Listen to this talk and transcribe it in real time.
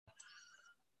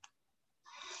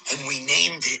and we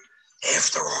named it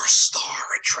after our star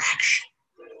attraction.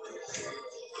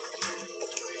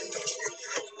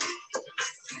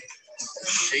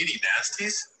 Shady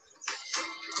Nasties?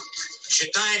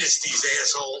 Dynasties,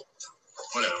 asshole.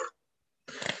 Whatever.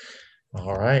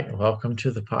 All right. Welcome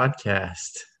to the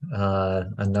podcast.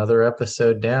 Another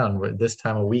episode down, this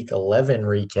time a week 11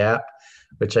 recap,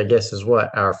 which I guess is what,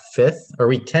 our fifth, or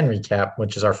week 10 recap,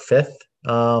 which is our fifth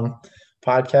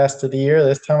podcast of the year.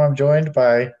 This time I'm joined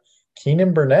by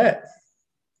Keenan Burnett.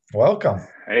 Welcome.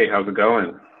 Hey, how's it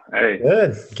going? Hey.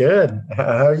 Good.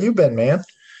 How you been, man?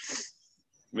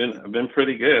 I've been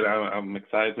pretty good. I'm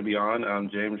excited to be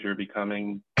on. James, you're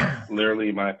becoming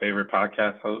literally my favorite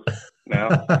podcast host now.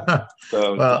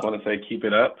 So just want to say keep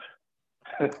it up.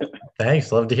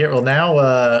 Thanks. Love to hear it. Well,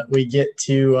 now we get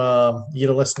to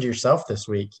listen to yourself this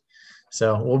week.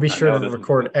 So we'll be sure to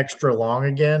record extra long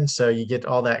again, so you get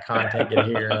all that content, get to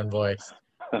hear your own voice.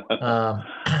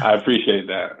 I appreciate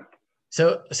that.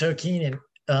 So Keenan,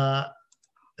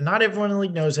 not everyone in the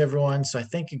league knows everyone, so I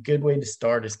think a good way to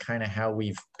start is kind of how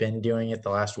we've been doing it the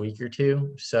last week or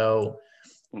two. So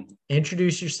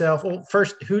introduce yourself. Well,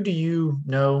 first, who do you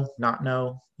know, not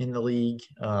know in the league,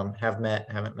 have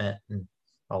met, haven't met, and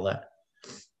all that?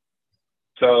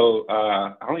 So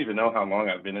I don't even know how long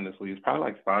I've been in this league. It's probably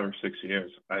like 5 or 6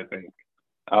 years, I think.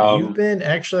 You've been,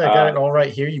 actually, I got it all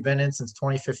right here. You've been in since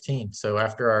 2015. So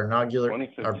after our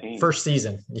our first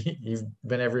season, you've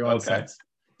been everyone since.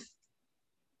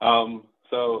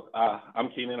 So I'm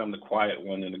Keenan. I'm the quiet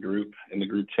one in the group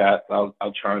chat.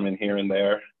 I'll chime in here and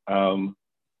there.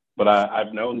 But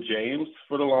I've known James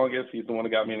for the longest. He's the one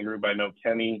that got me in the group. I know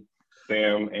Kenny,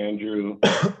 Sam, Andrew.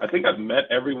 I think I've met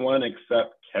everyone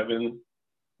except Kevin,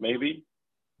 maybe.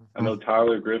 I know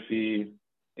Tyler, Griffey.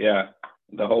 Yeah,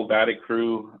 the whole Vatic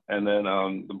crew. And then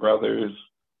the brothers,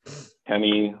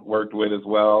 Kenny worked with as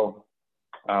well.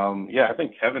 I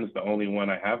think Kevin's the only one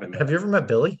I haven't met. Have you ever met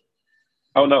Billy?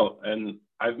 Oh, no. And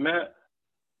I met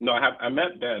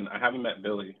Ben. I haven't met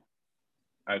Billy,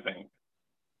 I think.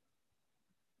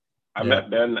 I met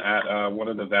Ben at one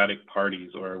of the Vatic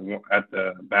parties or at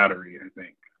the Battery, I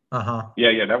think.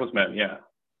 Yeah, that was Ben, yeah.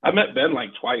 I met Ben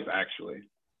like twice, actually.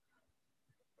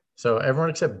 So everyone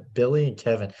except Billy and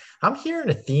Kevin. I'm hearing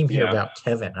a theme here about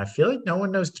Kevin. I feel like no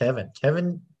one knows Kevin.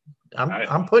 Kevin,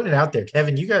 I'm putting it out there.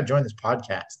 Kevin, you got to join this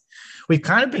podcast. We've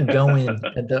kind of been going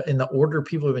in the order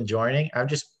people have been joining. I've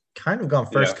just kind of gone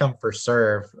first come, first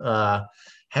serve.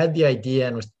 Had the idea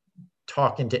and was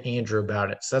talking to Andrew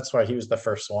about it. So that's why he was the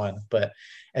first one. But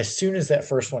as soon as that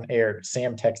first one aired,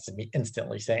 Sam texted me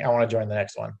instantly saying, I want to join the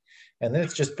next one. And then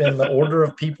it's just been the order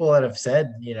of people that have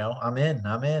said, I'm in,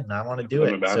 I want to do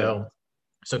it.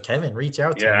 So Kevin, reach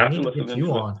out to me. I need to get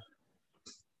you on.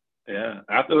 Yeah.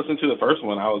 After listening to the first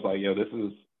one, I was like, this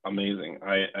is amazing.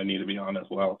 I need to be on as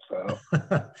well. So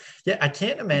yeah, I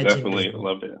can't imagine. Definitely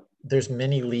loved it. There's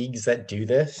many leagues that do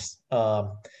this.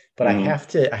 But I have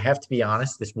to be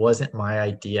honest, this wasn't my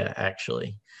idea,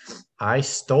 actually. I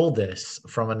stole this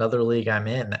from another league I'm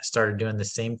in that started doing the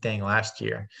same thing last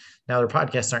year. Now, their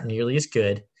podcasts aren't nearly as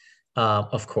good,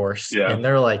 of course, and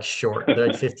they're like short. They're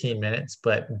like 15 minutes.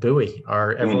 But Bowie,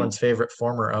 everyone's favorite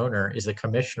former owner, is a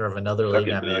commissioner of another league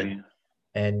I'm in.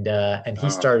 And he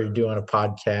started doing a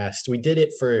podcast. We did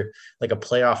it for like a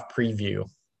playoff preview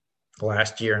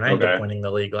last year, and I ended up winning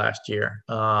the league last year.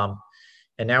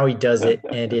 And now he does it,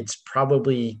 and it's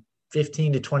probably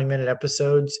 15 to 20-minute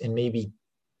episodes and maybe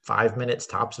 5 minutes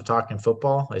tops of talking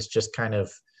football. It's just kind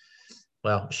of,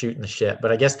 shooting the shit.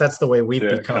 But I guess that's the way we've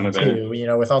become too,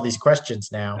 with all these questions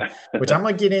now, which I'm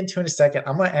going to get into in a second.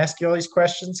 I'm going to ask you all these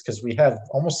questions because we have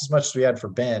almost as much as we had for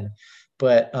Ben.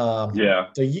 But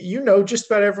so you know just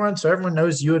about everyone, so everyone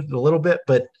knows you a little bit.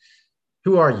 But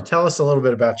who are you? Tell us a little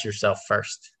bit about yourself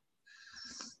first.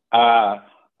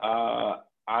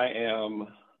 I am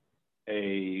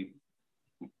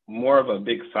more of a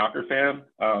big soccer fan,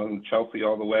 Chelsea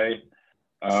all the way.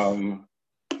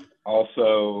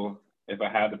 Also, if I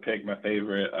had to pick my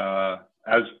favorite,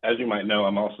 as you might know,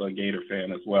 I'm also a Gator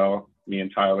fan as well. Me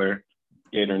and Tyler,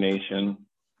 Gator Nation.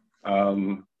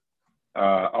 Also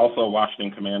a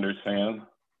Washington Commanders fan,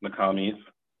 the Commies,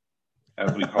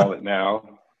 as we call it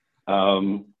now.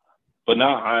 But no,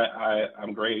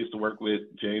 I'm great. I used to work with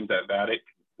James at Vatic,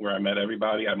 where I met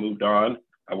everybody. I moved on.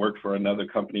 I work for another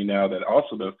company now that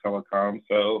also does telecom.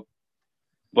 So,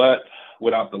 but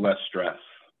without the less stress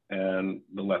and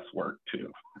the less work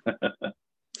too.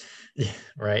 Yeah,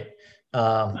 right.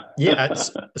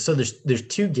 So there's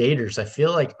two Gators. I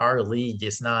feel like our league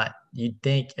is not, you'd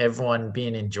think everyone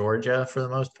being in Georgia for the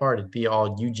most part, it'd be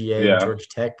all UGA and Georgia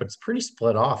Tech, but it's pretty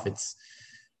split off. It's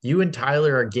you and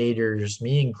Tyler are Gators.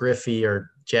 Me and Griffey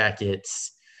are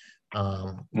Jackets.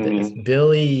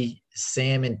 Billy,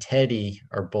 Sam, and Teddy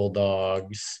are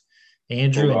Bulldogs.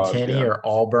 Andrew and Kenny are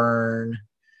Auburn.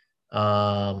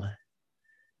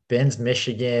 Ben's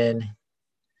Michigan.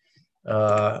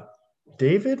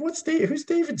 David, who's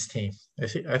David's team?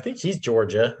 I think he's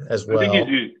Georgia as well. I think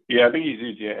he's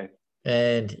UGA.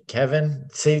 And Kevin,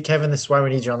 this is why we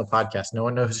need you on the podcast. No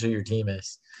one knows who your team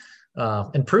is.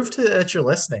 And prove that you're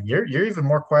listening. You're even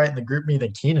more quiet in the group me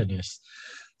than Keenan is.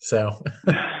 So,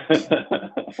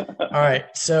 all right.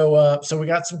 So we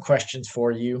got some questions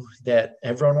for you that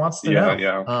everyone wants to know.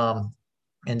 Yeah.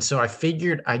 And so I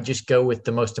figured I'd just go with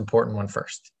the most important one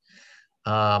first.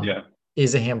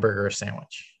 Is a hamburger a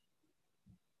sandwich?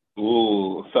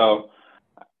 Ooh, so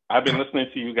I've been listening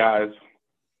to you guys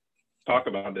talk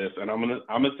about this, and I'm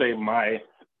gonna say my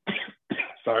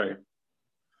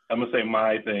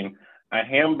thing. A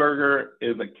hamburger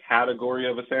is a category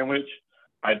of a sandwich.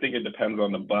 I think it depends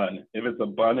on the bun. If it's a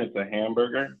bun, it's a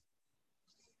hamburger.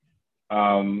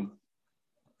 So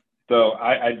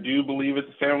I do believe it's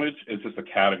a sandwich. It's just a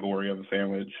category of a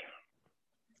sandwich.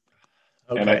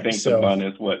 Okay, and I think the bun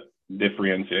is what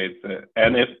differentiates it.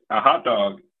 And if a hot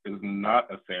dog is not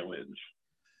a sandwich,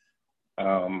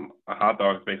 a hot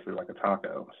dog is basically like a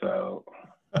taco. So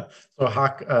a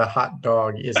hot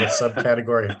dog is a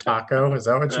subcategory of taco. Is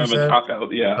that what you said?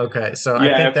 Taco, yeah. Okay, so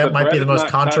I think that might be the most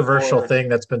controversial thing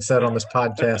that's been said on this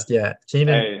podcast yet.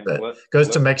 Keenan goes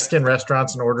to Mexican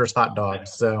restaurants and orders hot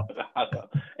dogs. So,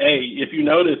 hey, if you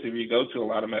notice, if you go to a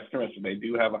lot of Mexican restaurants, they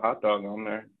do have a hot dog on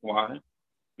there. Why?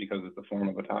 Because it's the form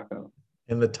of a taco.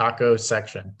 In the taco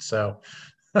section. So.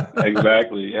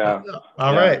 Exactly. Yeah.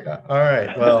 All right.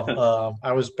 Well,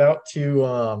 I was about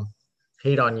to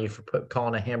hate on you for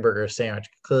calling a hamburger a sandwich.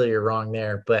 Clearly, you're wrong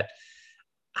there. But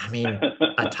I mean,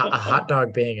 a hot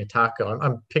dog being a taco.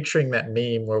 I'm picturing that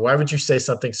meme where why would you say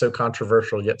something so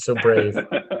controversial yet so brave?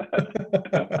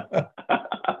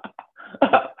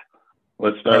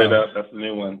 Let's start it up. That's the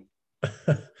new one.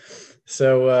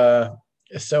 So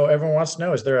everyone wants to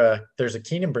know: there's a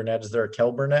Keenan Burnett? Is there a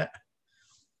Kel Burnett?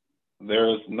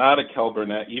 There's not a Kel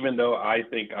Burnett, even though I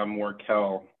think I'm more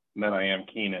Kel than I am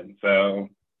Keenan. So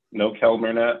no Kel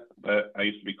Burnett, but I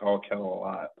used to be called Kel a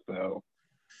lot. So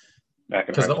back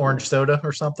in because the orange soda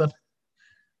or something.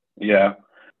 Yeah,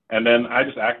 and then I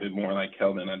just acted more like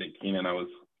Kel than I did Keenan. I was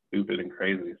stupid and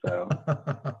crazy. So,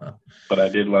 but I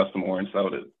did love some orange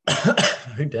soda.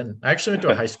 Who didn't? I actually went to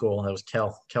a high school that was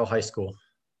Kel High School.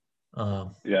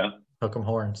 Hook'em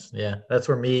Horns. Yeah, that's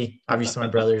where obviously my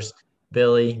brothers.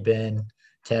 Billy, Ben,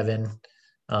 Kevin,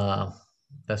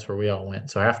 that's where we all went.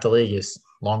 So half the league is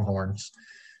Longhorns.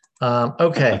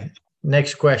 Okay,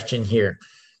 next question here.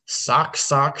 Sock,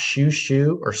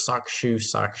 shoe, or sock, shoe?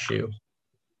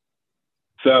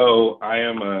 So I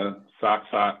am a sock,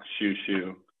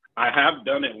 shoe. I have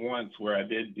done it once where I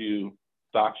did do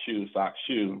sock,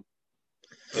 shoe.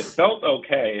 It felt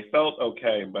okay,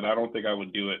 but I don't think I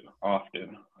would do it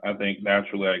often. I think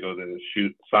naturally I go to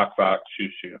sock,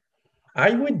 shoe.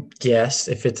 I would guess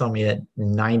if it's on me that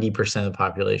 90% of the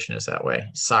population is that way.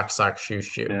 Sock, shoe.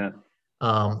 Yeah.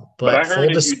 But I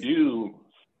heard if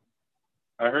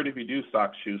you do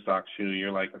sock, shoe,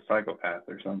 you're like a psychopath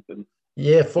or something.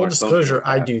 Yeah, full disclosure,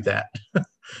 I do that.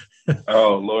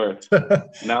 Oh Lord.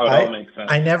 Now it all makes sense.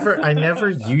 I never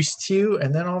used to,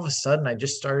 and then all of a sudden I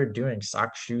just started doing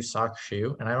sock,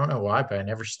 shoe, and I don't know why, but I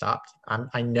never stopped.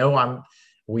 I know I'm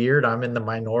weird. I'm in the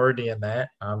minority in that.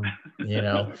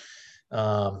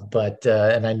 But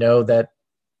I know that,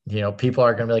 people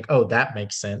are going to be like, oh, that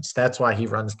makes sense. That's why he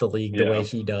runs the league the way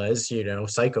he does,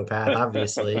 psychopath,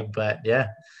 obviously. But yeah,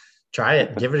 try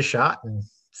it, give it a shot and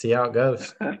see how it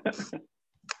goes.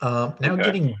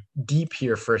 Getting deep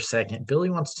here for a second, Billy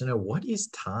wants to know, what is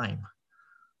time?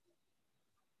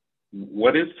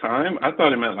 What is time? I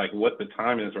thought it meant like what the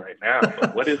time is right now.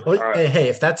 But what is time? Hey,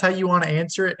 if that's how you want to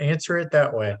answer it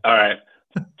that way. All right.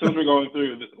 Since we're going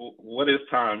through, what is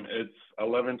time? It's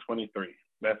 11:23.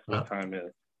 That's what time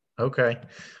is. Okay.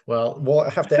 Well, we'll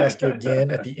have to ask you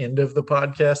again at the end of the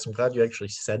podcast. I'm glad you actually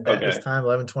said that this time,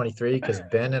 11:23, because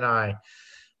Ben and I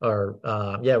are,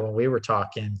 when we were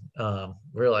talking, we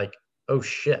were like, oh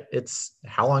shit,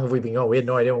 how long have we been going? We had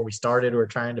no idea when we started. We were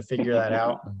trying to figure that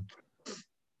out.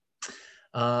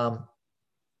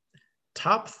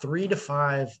 Top 3 to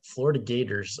 5 Florida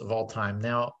Gators of all time.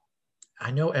 Now, I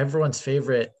know everyone's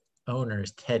favorite owner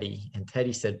is Teddy, and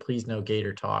Teddy said, "Please no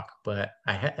Gator talk." But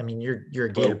you're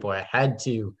a Gator boy. I had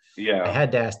to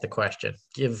ask the question.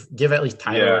 Give at least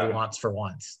Tyler what he wants for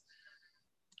once.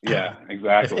 Yeah,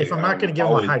 exactly. If I'm not going to give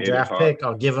him a high draft pick,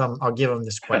 I'll give him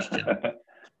this question.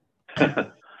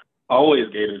 Always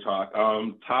Gator talk.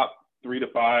 3 to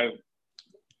 5.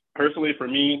 Personally, for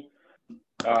me,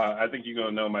 I think you're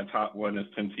gonna know my top one is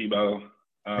Tim Tebow.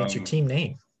 That's your team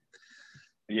name.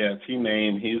 Yeah, team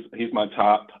name. He's my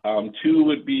top. 2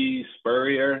 would be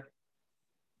Spurrier,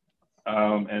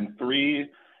 and 3.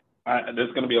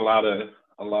 There's gonna be a lot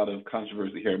of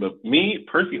controversy here, but me,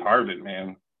 Percy Harvin,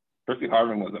 man. Percy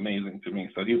Harvin was amazing to me,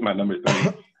 so he's my number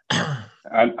 3.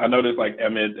 I know there's like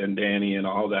Emmett and Danny and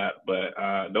all that, but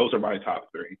those are my top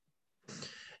 3.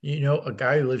 You know, a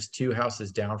guy who lives 2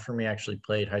 houses down from me actually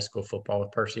played high school football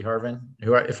with Percy Harvin,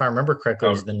 who, if I remember correctly,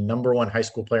 was the number 1 high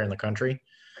school player in the country.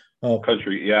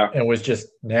 Yeah. And was just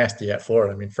nasty at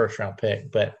Florida. I mean, first round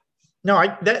pick. But no,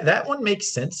 that one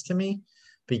makes sense to me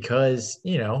because,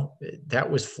 you know, that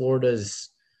was Florida's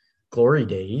glory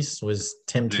days, was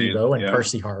Tim Tebow and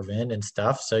Percy Harvin and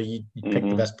stuff. So you pick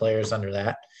the best players under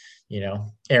that, you know,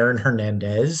 Aaron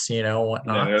Hernandez, you know,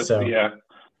 whatnot. So yeah.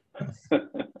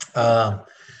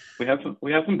 We have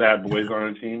some bad boys on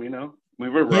our team, you know. We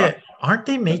were rough. Yeah, aren't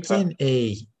they making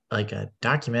a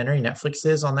documentary? Netflix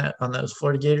is on those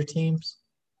Florida Gator teams.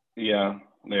 Yeah,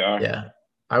 they are. Yeah,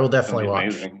 I will definitely watch.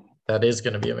 Amazing. That is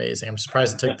going to be amazing. I'm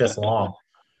surprised it took this long.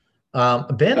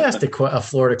 Ben asked a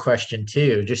Florida question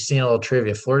too. Just seeing a little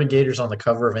trivia. Florida Gators on the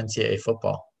cover of NCAA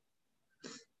football.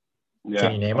 Yeah,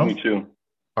 can you name only them? 2.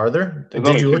 Are there?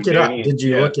 Did you look it up? Did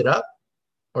you look it up?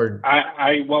 Or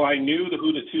I knew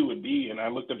who the 2 would be, and I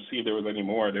looked up to see if there was any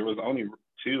more. There was only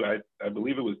 2. I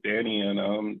believe it was Danny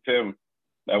and Tim.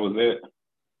 That was it.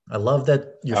 I love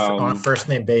that you're on a first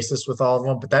name basis with all of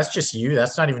them, but that's just you.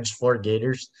 That's not even just Florida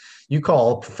Gators. You call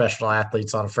all professional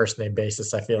athletes on a first name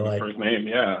basis, I feel like. First name,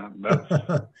 yeah. That's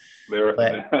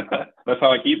that's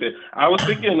how I keep it. I was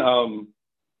thinking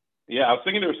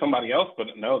there was somebody else, but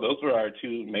no, those were our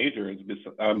 2 majors.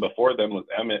 Before them was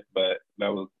Emmett, but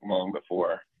that was long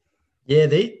before. Yeah,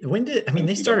 they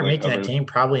started making that team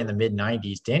probably in the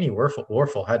mid-90s. Danny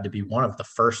Werfel had to be one of the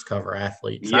first cover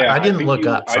athletes. Yeah, I didn't look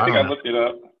up. I think I looked it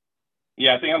up.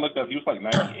 Yeah, I think I looked up. He was like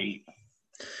 98.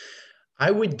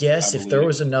 I would guess if there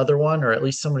was another one, or at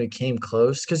least someone who came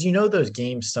close, because you know those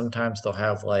games sometimes they'll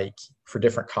have like for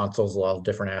different consoles, a lot of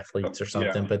different athletes or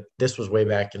something. Yeah. But this was way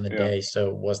back in the day, so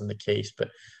it wasn't the case. But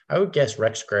I would guess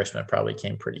Rex Grossman probably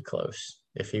came pretty close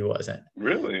if he wasn't.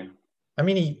 Really? I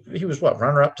mean, he was what,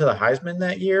 runner up to the Heisman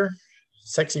that year?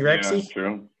 Sexy Rexy? Yeah,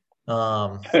 true.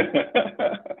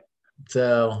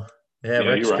 So yeah,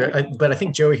 Rex, right. But I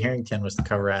think Joey Harrington was the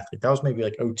cover athlete. That was maybe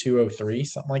like 02, 03,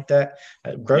 something like that.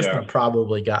 Grossman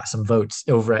probably got some votes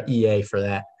over at EA for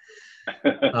that.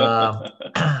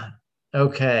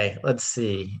 Okay, let's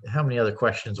see. How many other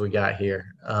questions we got here?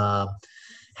 How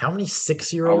many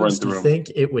 6-year-olds do you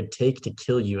think it would take to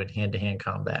kill you in hand-to-hand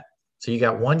combat? So you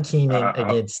got one Keenan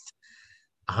against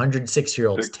 100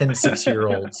 6-year-olds, 10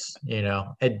 6-year-olds, you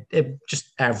know,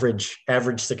 just average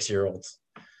 6-year-olds.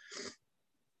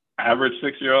 Average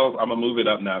 6-year-olds, I'm going to move it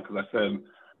up now because I said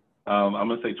I'm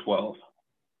going to say 12.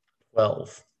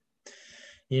 12.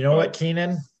 You know what,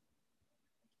 Keenan?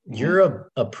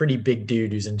 You're a pretty big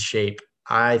dude who's in shape.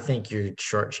 I think you're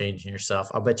shortchanging yourself.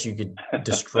 I'll bet you could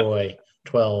destroy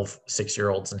 12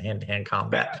 6-year-olds in hand-to-hand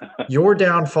combat. Your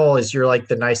downfall is you're like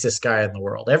the nicest guy in the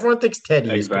world. Everyone thinks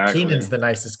Teddy is, but Keenan's the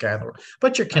nicest guy in the world.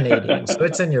 But you're Canadian, so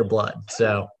it's in your blood.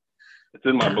 So it's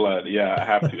in my blood. Yeah, I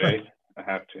have to, eh? I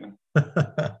have to.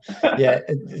 Yeah,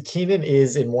 Keenan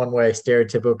is in one way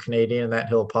stereotypical Canadian, that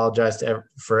he'll apologize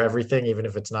for everything, even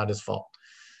if it's not his fault.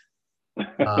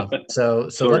 So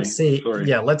sorry, let's see. Sorry.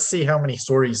 Yeah, let's see how many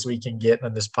stories we can get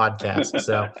on this podcast.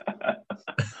 So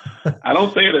I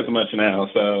don't say it as much now,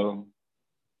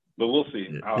 but we'll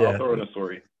see. I'll throw in a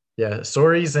story. Yeah,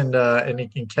 stories and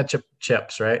ketchup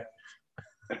chips, right?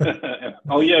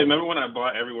 Oh yeah, remember when I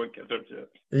bought everyone ketchup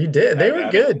chips? You did. They were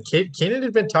good. Keenan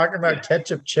had been talking about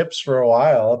ketchup chips for a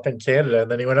while up in Canada,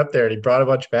 and then he went up there and he brought a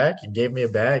bunch back and gave me a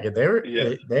bag, and they were.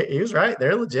 Yeah. He was right.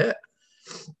 They're legit.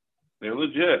 They're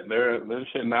legit. They're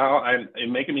shit. Now it's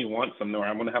making me want some more.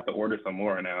 I'm gonna have to order some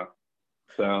more now.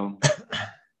 So.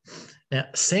 Now,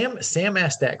 Sam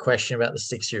asked that question about the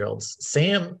 6-year-olds.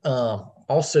 Sam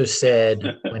also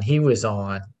said when he was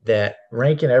on that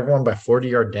ranking everyone by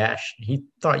 40-yard dash, he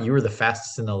thought you were the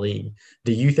fastest in the league.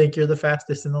 Do you think you're the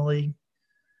fastest in the league?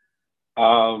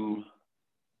 I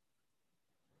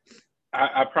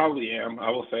probably am.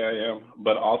 I will say I am.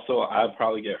 But also, I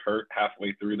probably get hurt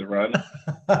halfway through the run.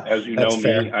 As you know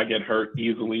me, I get hurt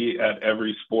easily at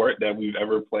every sport that we've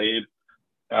ever played.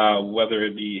 Whether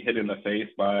it be hit in the face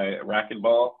by a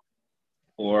racquetball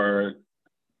or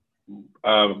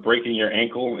breaking your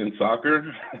ankle in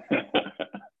soccer,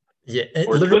 yeah,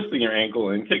 or twisting your ankle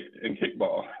in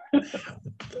kickball.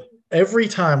 every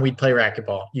time we'd play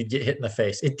racquetball, you'd get hit in the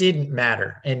face. It didn't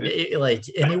matter, and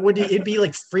it'd be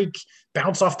like freak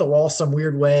bounce off the wall some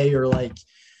weird way, or like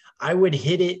I would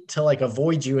hit it to like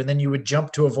avoid you, and then you would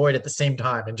jump to avoid at the same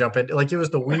time and jump in. Like it was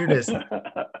the weirdest.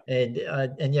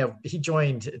 And yeah, he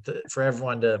joined for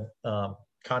everyone to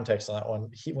context on that one.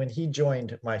 When he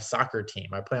joined my soccer team,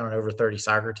 I play on an over 30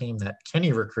 soccer team that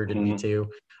Kenny recruited me to.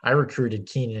 I recruited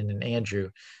Keenan and Andrew.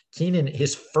 Keenan,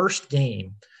 his first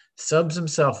game, subs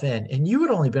himself in, and you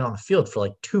had only been on the field for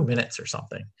like 2 minutes or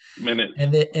something.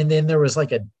 And then there was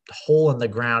like a hole in the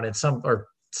ground and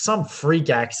some freak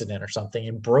accident or something,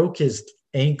 and broke his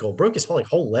ankle, broke his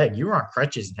whole leg. You were on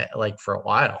crutches like for a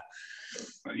while.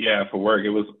 Yeah, for work.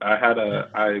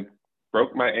 I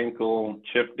broke my ankle,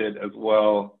 chipped it as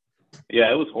well.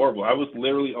 Yeah, it was horrible. I was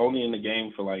literally only in the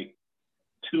game for like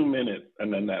 2 minutes,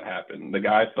 and then that happened. The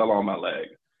guy fell on my leg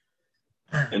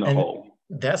in a hole.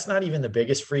 That's not even the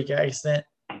biggest freak accident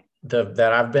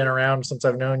that I've been around since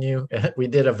I've known you. We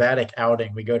did a Vatic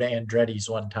outing. We go to Andretti's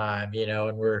one time,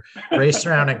 and we're racing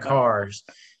around in cars.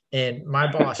 And my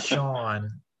boss, Sean,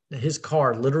 his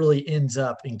car literally ends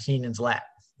up in Keenan's lap.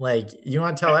 Like, you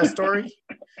want to tell that story?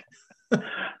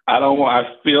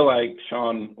 I feel like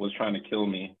Sean was trying to kill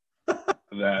me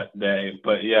that day.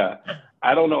 But yeah,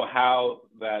 I don't know how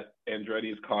that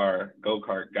Andretti's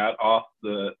go-kart got off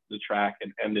the track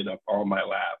and ended up on my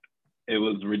lap. It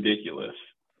was ridiculous.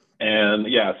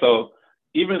 And yeah, so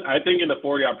even I think in the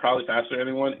 40, I'm probably faster than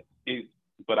anyone,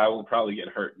 but I will probably get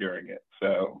hurt during it.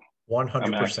 So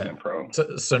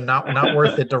 100%. So not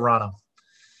worth it to run them.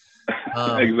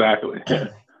 Exactly.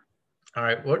 All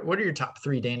right. What are your top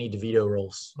 3 Danny DeVito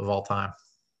roles of all time?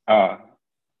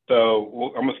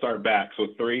 So I'm gonna start back. So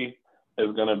 3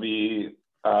 is gonna be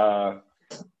Throw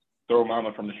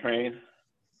Mama from the Train.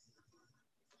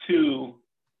 2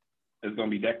 is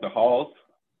gonna be Deck the Halls.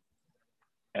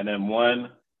 And then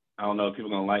 1, I don't know if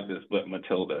people are gonna like this, but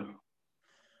Matilda.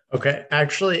 Okay.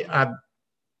 Actually, I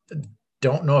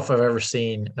don't know if I've ever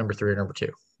seen number 3 or number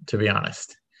 2, to be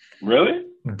honest. Really?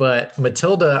 But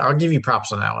Matilda, I'll give you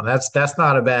props on that one. That's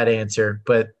not a bad answer.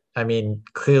 But I mean,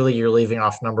 clearly you're leaving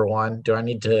off number 1. Do I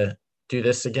need to do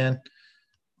this again?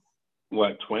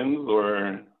 What, twins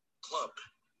or club?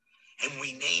 And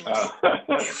we named it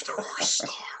after our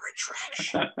star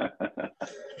attraction.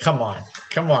 Come on,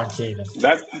 Keenan.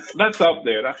 That's up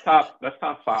there. That's top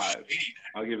 5.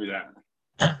 I'll give you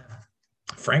that.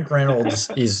 Frank Reynolds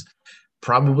is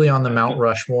probably on the Mount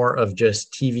Rushmore of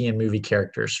just TV and movie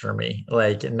characters for me.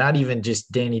 Like, not even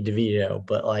just Danny DeVito,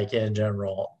 but like in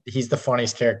general, he's the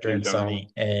funniest character in Sunny.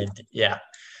 And yeah,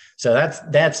 so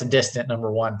that's a distant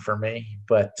number 1 for me.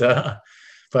 But okay,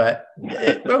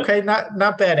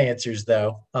 not bad answers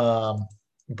though.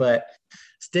 But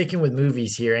sticking with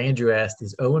movies here, Andrew asked,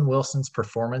 is Owen Wilson's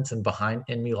performance in Behind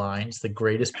Enemy Lines the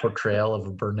greatest portrayal of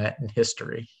a Burnett in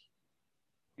history?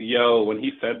 Yo, when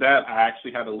he said that, I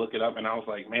actually had to look it up, and I was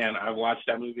like, man, I watched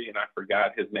that movie, and I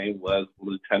forgot his name was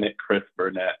Lieutenant Chris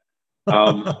Burnett.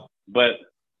 But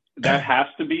that has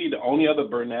to be the only other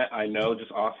Burnett I know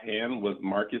just offhand was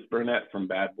Marcus Burnett from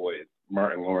Bad Boys.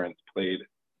 Martin Lawrence played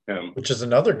him. Which is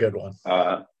another good one.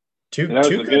 Two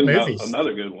good movies.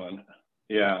 Another good one.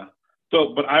 Yeah.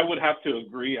 So, but I would have to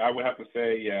agree. I would have to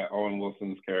say, yeah, Owen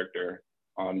Wilson's character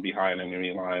on Behind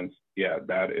Enemy Lines, yeah,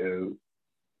 that is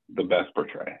the best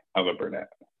portrayal of a Burnett.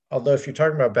 Although if you're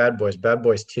talking about Bad Boys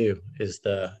 2 is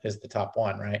the top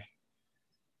 1, right?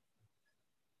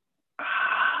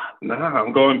 No,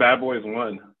 I'm going Bad Boys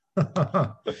 1.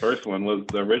 The first one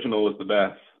the original was the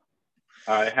best.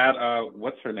 I had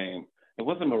what's her name? It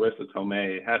wasn't Marissa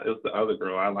Tomei. It was the other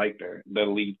girl. I liked her, the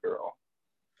lead girl.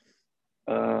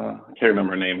 I can't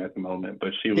remember her name at the moment,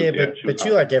 but she was. Yeah, but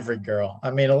you like every girl.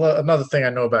 I mean, another thing I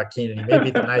know about Keenan, he may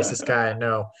be the nicest guy I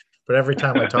know, but every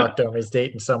time I talk to him, he's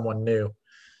dating someone new.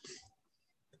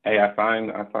 Hey, I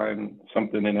find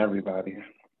something in everybody.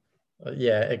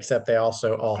 Yeah, except they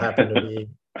also all happen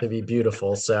to be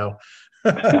beautiful. So,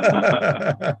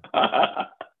 Yeah,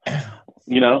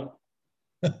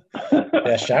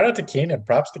 shout out to Keenan.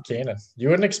 Props to Keenan. You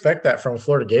wouldn't expect that from a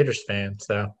Florida Gators fan.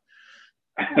 So,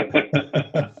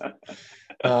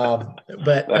 but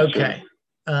That's okay.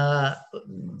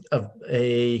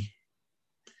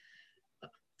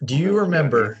 Do you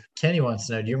remember? Kenny wants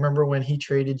to know. Do you remember when he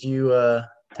traded you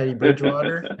Teddy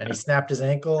Bridgewater and he snapped his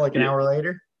ankle like an hour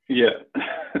later? Yeah,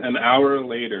 an hour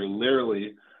later,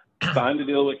 literally signed a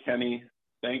deal with Kenny,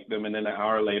 thanked them, and then an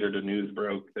hour later, the news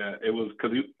broke that it was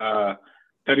because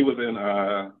Teddy was in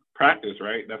practice,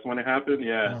 right? That's when it happened.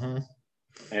 Yeah,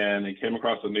 and it came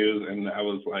across the news, and I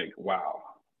was like, wow,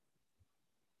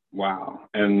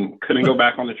 and couldn't go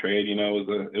back on the trade. It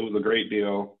was a great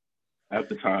deal. at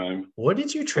the time. What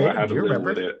did you So trade I him? had Do to you live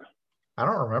remember? with it. I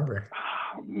don't remember.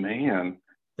 Oh, man.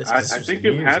 This I was think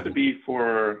it years had ago. to be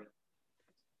for,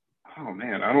 oh,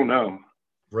 man, I don't know.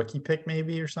 Rookie pick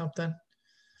maybe or something.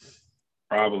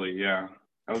 Probably, yeah.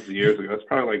 That was years ago. That's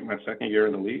probably like my second year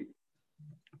in the league.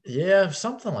 Yeah,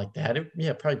 something like that.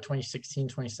 Yeah, probably 2016,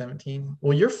 2017.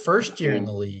 Well, your first year in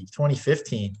the league,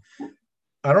 2015.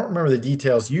 I don't remember the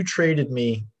details. You traded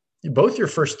me both your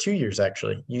first 2 years,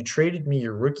 actually. You traded me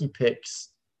your rookie picks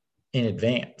in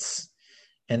advance.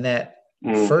 And that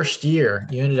first year,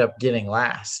 you ended up getting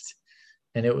last.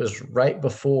 And it was right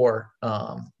before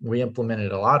we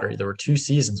implemented a lottery. There were 2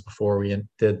 seasons before we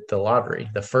did the lottery.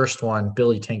 The first one,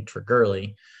 Billy tanked for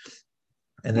Gurley.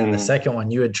 And then the second one,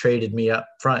 you had traded me up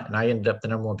front, and I ended up the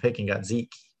number 1 pick and got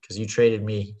Zeke because you traded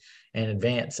me in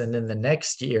advance. And then the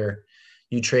next year,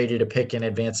 you traded a pick in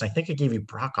advance. And I think I gave you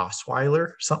Brock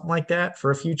Osweiler, something like that,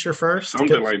 for a future first.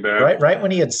 Something like that. Right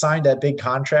when he had signed that big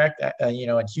contract,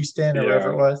 in Houston or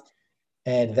wherever it was.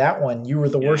 And that one, you were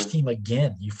the worst team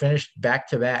again. You finished back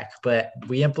to back, but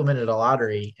we implemented a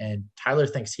lottery, and Tyler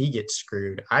thinks he gets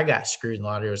screwed. I got screwed in the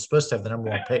lottery. I was supposed to have the number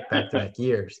 1 pick back to back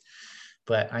years.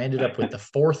 But I ended up with the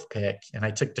 4th pick, and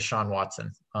I took Deshaun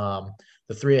Watson.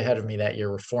 The 3 ahead of me that year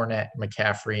were Fournette,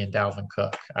 McCaffrey, and Dalvin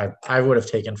Cook. I would have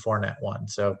taken Fournette 1,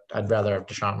 so I'd rather have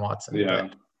Deshaun Watson. Yeah.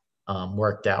 But,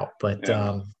 worked out. But,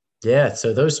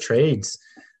 so those trades,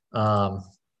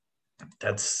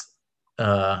 that's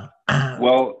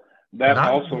well, that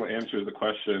also answers the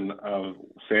question of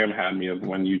Sam had me of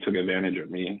when you took advantage of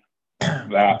me.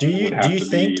 That would have to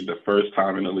be the first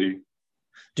time in the league.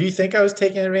 Do you think I was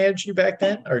taking advantage of you back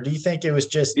then, or do you think it was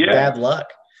just bad luck?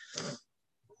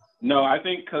 No, I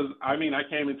think because, I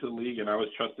came into the league and I was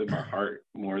trusting my heart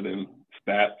more than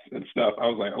stats and stuff. I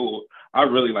was like, oh, I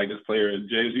really like this player. And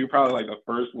James, you were probably like the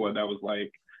first one that was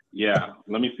like, yeah,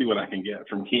 let me see what I can get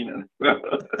from Keenan.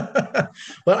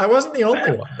 Well, I wasn't the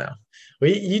only one, though.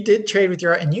 You did trade with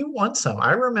and you won some.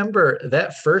 I remember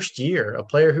that first year, a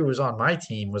player who was on my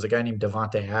team was a guy named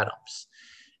Davante Adams.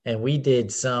 And we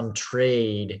did some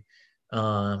trade.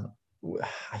 I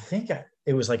think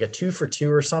it was like a 2-for-2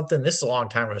 or something. This is a long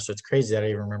time ago, so it's crazy that I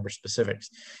even remember specifics.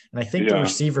 And I think the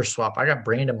receiver swap, I got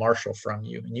Brandon Marshall from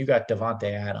you, and you got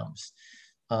Davante Adams.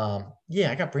 I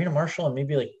got Brandon Marshall and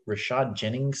maybe like Rashad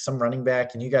Jennings, some running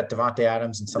back, and you got Davante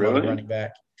Adams and some other running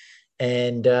back.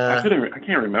 And I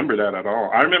can't remember that at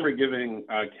all. I remember giving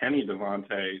Kenny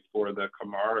Davante for the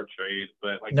Kamara trade,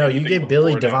 but no, you gave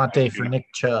Billy Davante for Nick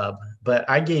Chubb, but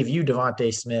I gave you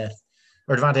Davante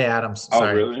Adams.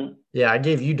 Sorry. Oh, really? Yeah, I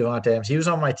gave you Davante Adams. He was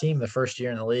on my team the first year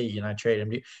in the league, and I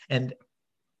traded him. And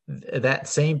that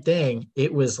same thing,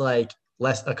 it was like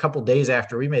a couple days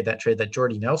after we made that trade that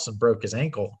Jordy Nelson broke his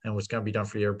ankle and was going to be done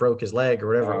for you, or broke his leg or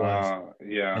whatever it was.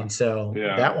 Yeah. And so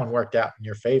that one worked out in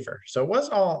your favor. So it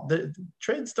wasn't all the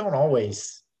trades they're not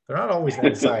always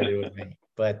one-sided with me.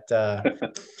 But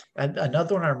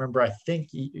another one I remember, I think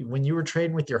when you were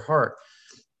trading with your heart,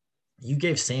 you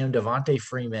gave Sam Devontae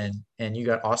Freeman and you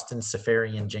got Austin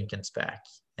Seferian-Jenkins back.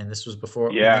 And this was before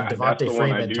Devontae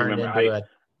Freeman turned into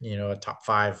a top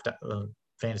 5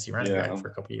 fantasy running back for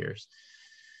a couple of years.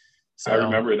 So, I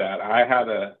remember that.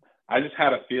 I just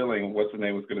had a feeling what's the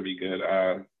name was going to be good.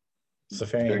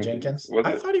 Seferian-Jenkins.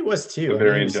 I thought he was too.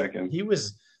 Seferian-Jenkins. He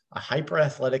was a hyper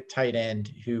athletic tight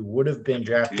end who would have been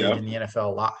drafted in the NFL a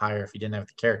lot higher if he didn't have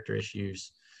the character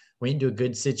issues. Went into a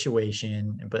good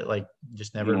situation, but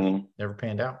just never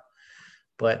panned out.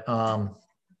 But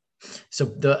so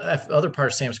the other part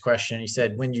of Sam's question, he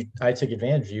said, I took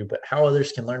advantage of you, but how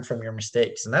others can learn from your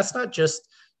mistakes. And that's not just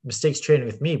mistakes trading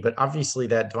with me, but obviously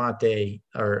that Devontae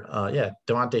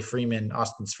Freeman,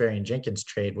 Austin Seferian-Jenkins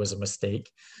trade was a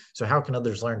mistake. So how can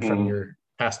others learn from your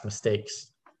past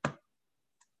mistakes?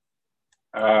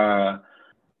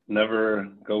 Never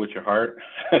go with your heart.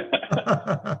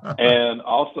 And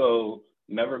also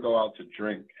never go out to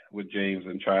drink with James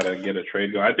and try to get a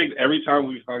trade going. I think every time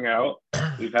we've hung out,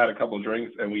 we've had a couple of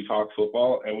drinks and we talk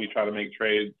football and we try to make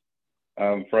trades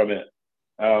from it.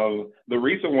 The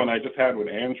recent one I just had with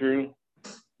Andrew,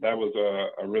 that was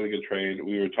a really good trade.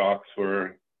 We were talks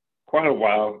for quite a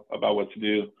while about what to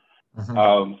do.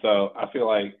 So I feel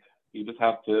like you just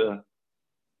have to,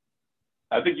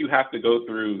 I think you have to go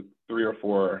through 3 or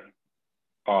 4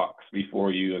 talks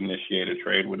before you initiate a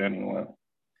trade with anyone.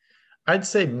 I'd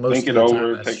say most think of it the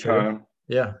over, time, take time.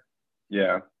 Yeah.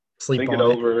 Think it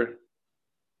over.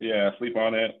 Yeah, sleep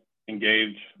on it.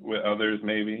 Engage with others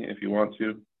maybe if you want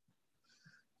to.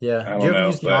 Yeah. Do you ever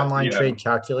use the online trade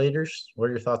calculators? What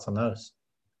are your thoughts on those?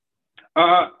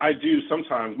 I do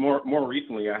sometimes. More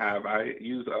recently, I have. I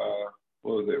use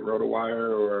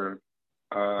RotoWire or.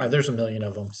 There's a million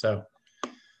of them. So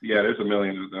Yeah, there's a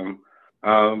million of them.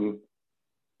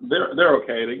 They're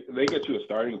okay. They get you a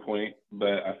starting point,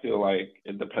 but I feel like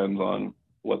it depends on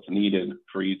what's needed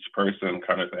for each person,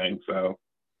 kind of thing. So,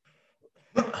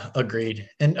 agreed.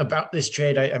 And about this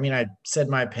trade, I mean, I said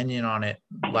my opinion on it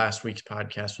last week's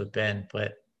podcast with Ben,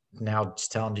 but now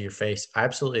just telling to your face, I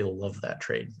absolutely love that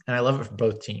trade, and I love it for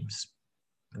both teams.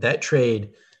 That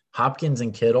trade, Hopkins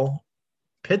and Kittle,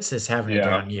 Pitts is having a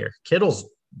down year. Kittle's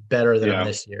better than him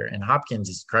this year, and Hopkins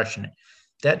is crushing it.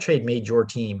 That trade made your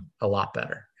team a lot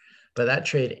better. But that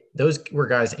trade, those were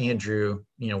guys Andrew,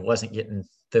 wasn't getting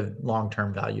the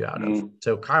long-term value out of.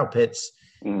 So Kyle Pitts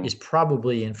is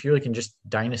probably, if you're looking just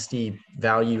dynasty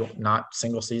value, not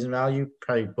single season value,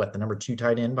 probably the number 2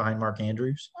 tight end behind Mark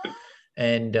Andrews.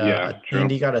 And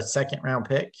he got a second-round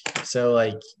pick. So,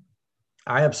 I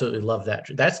absolutely love that.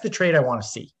 That's the trade I want to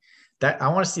see. I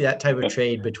want to see that type of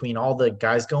trade between all the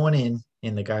guys going in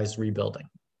and the guys rebuilding.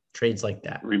 Trades like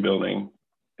that. Rebuilding.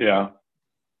 Yeah.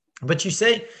 But you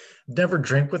say never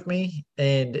drink with me,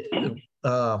 and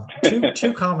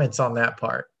two comments on that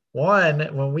part. One,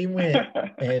 when we went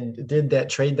and did that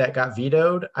trade that got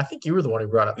vetoed, I think you were the one who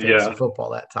brought up fantasy football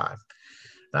that time.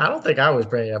 Now, I don't think I was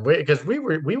bringing it up because we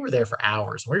were there for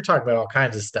hours. We were talking about all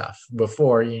kinds of stuff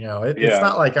before. It's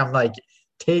not like I'm like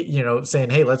saying,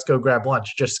 hey, let's go grab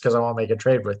lunch just because I want to make a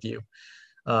trade with you.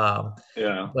 But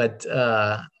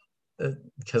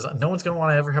because no one's going to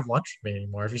want to ever have lunch with me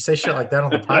anymore. If you say shit like that on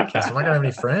the podcast, I'm not going to have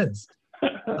any friends.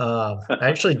 I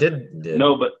actually did.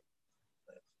 No, but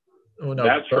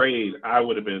that trade, I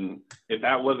would have been, if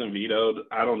that wasn't vetoed,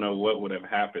 I don't know what would have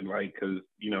happened. Like, because,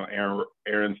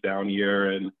 Aaron's down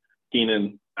year and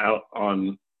Keenan out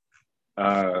on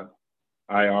IR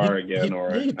again,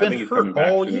 or he's I been think he's hurt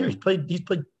all year. soon. He's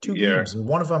played 2 games, and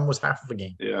one of them was half of a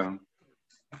game.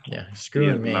 Yeah,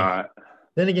 screwing me. Not.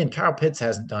 Then again, Kyle Pitts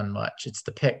hasn't done much. It's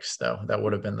the picks, though, that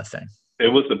would have been the thing. It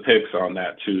was the picks on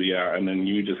that too, and then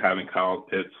you just having Kyle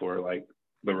Pitts for like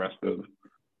the rest of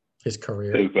his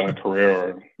career.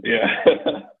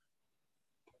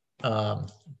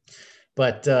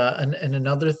 But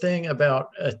another thing about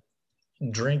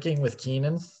drinking with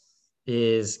Keenan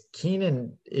is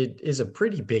Keenan is a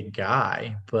pretty big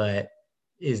guy, but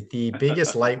is the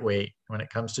biggest lightweight when it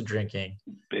comes to drinking.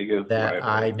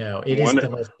 I know. It is the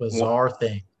most bizarre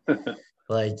thing.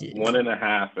 Like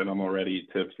 1.5, and I'm already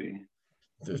tipsy.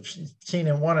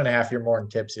 Keenan, 1.5, you're more than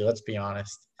tipsy. Let's be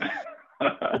honest.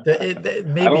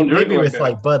 Maybe with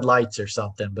like Bud Lights or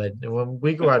something, but when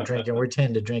we go out drinking, we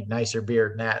tend to drink nicer beer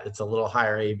than that. It's a little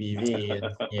higher ABV,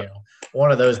 and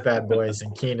one of those bad boys.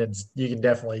 And Keenan's, you can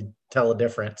definitely tell a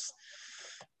difference.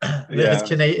 His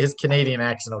Canadian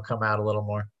accent will come out a little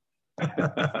more.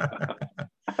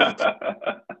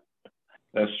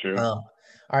 That's true. All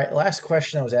right, last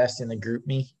question I was asked in the group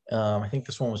me. I think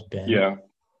this one was Ben. Yeah.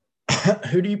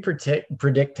 Who do you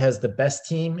predict has the best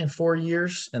team in 4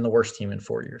 years and the worst team in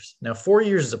 4 years? Now, 4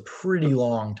 years is a pretty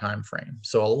long time frame,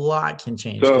 so a lot can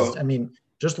change.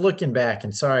 Just looking back,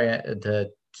 and sorry to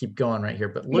keep going right here,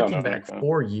 but looking back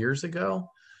 4 years ago,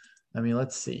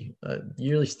 let's see.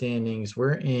 Yearly standings,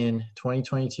 we're in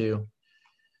 2022.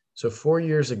 So 4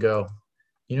 years ago,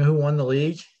 you know who won the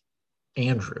league?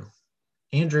 Andrew,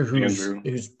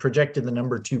 who's projected the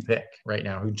number 2 pick right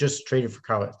now, who just traded for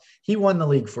college. He won the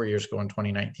league 4 years ago in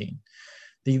 2019.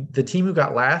 The team who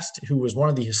got last, who was one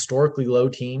of the historically low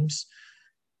teams,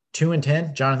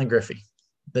 2-10, Jonathan Griffey.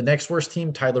 The next worst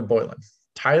team, Tyler Boylan.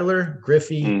 Tyler,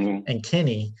 Griffey, and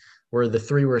Kenny were the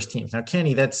 3 worst teams. Now,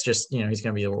 Kenny, that's just, he's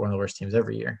going to be one of the worst teams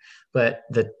every year. But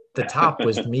the top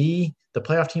was me. The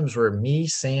playoff teams were me,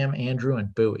 Sam, Andrew,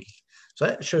 and Bowie. So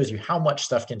that shows you how much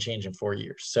stuff can change in 4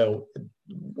 years. So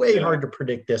way hard to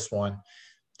predict this one.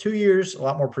 2 years, a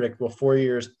lot more predictable. 4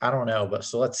 years, I don't know. But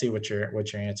so let's see what your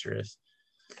answer is.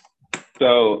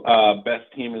 So best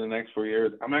team in the next 4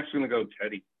 years, I'm actually going to go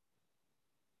Teddy.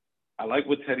 I like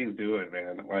what Teddy's doing,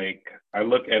 man. Like, I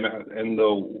look at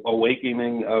the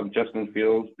awakening of Justin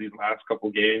Fields these last couple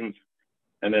games.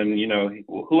 And then,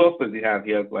 who else does he have?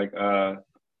 He has like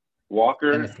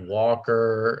Walker. Kenneth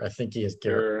Walker. I think he has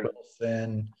Garrett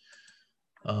Wilson.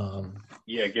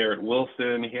 Garrett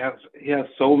Wilson. He has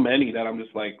so many that I'm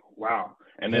just like, wow.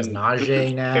 And then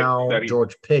Najee now,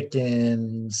 George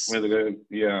Pickens.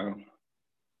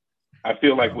 I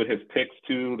feel like with his picks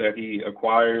too that he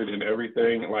acquired and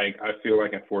everything, like I feel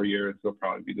like in 4 years they'll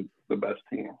probably be the best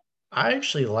team. I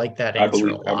actually like that answer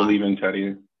a lot. I believe in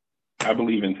Teddy.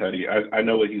 I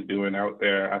know what he's doing out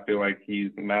there. I feel like he's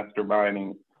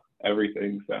masterminding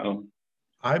everything. So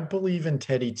I believe in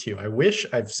Teddy too. I've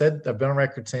been on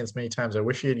record saying this many times. I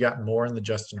wish he had gotten more in the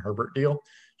Justin Herbert deal,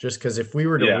 Just because if we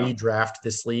were to Yeah. redraft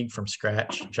this league from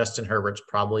scratch, Justin Herbert's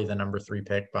probably the number 3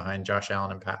 pick behind Josh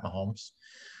Allen and Pat Mahomes.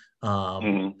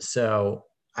 So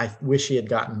I wish he had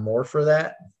gotten more for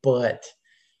that, but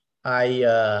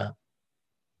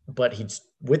he's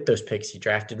with those picks, he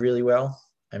drafted really well.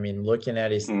 I mean, looking at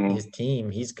his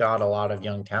team, he's got a lot of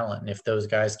young talent. And if those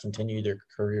guys continue their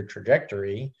career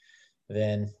trajectory,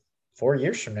 then 4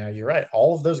 years from now, you're right.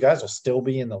 All of those guys will still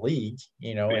be in the league,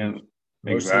 and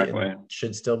mostly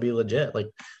should still be legit. Like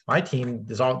my team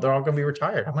they're all going to be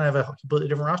retired. I'm going to have a completely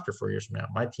different roster 4 years from now.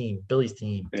 My team, Billy's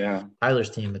team, Tyler's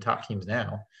team, the top teams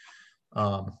now.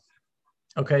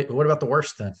 Okay. What about the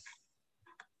worst then?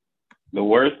 The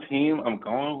worst team I'm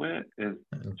going with is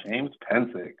James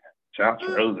Pensick, Josh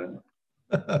Rosen.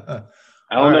 I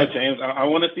don't know, James. I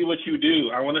want to see what you do.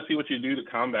 I want to see what you do to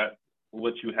combat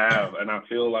what you have. And I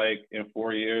feel like in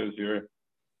 4 years,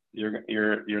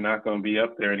 you're not going to be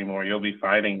up there anymore. You'll be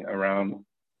fighting around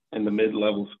in the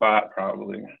mid-level spot,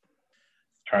 probably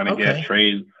trying to get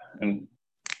trades. And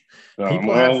so I'm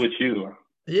going with you.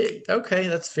 Yeah, okay,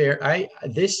 that's fair.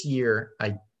 This year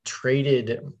I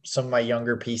traded some of my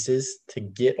younger pieces to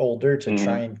get older to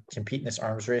try and compete in this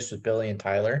arms race with Billy and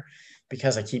Tyler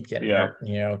because I keep getting hurt.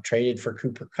 Traded for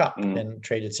Cooper Kupp and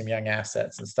traded some young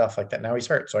assets and stuff like that. Now he's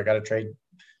hurt, so I got to trade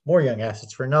more young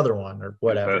assets for another one or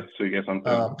whatever. So you get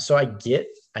something. So I get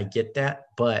that,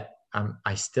 but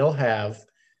I still have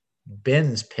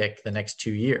Ben's pick the next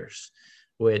 2 years,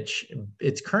 which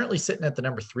it's currently sitting at the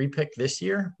number 3 pick this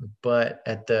year, but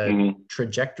at the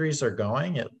trajectories are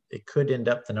going, it could end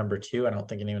up the number 2. I don't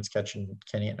think anyone's catching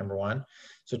Kenny at number 1.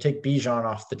 So take Bijan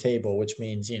off the table, which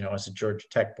means, as a Georgia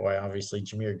Tech boy, obviously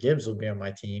Jahmyr Gibbs will be on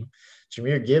my team.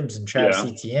 Jahmyr Gibbs and Travis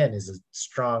Etienne is a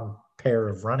strong pair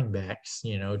of running backs,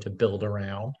 to build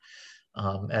around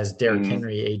as Derrick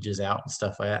Henry ages out and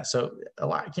stuff like that. So a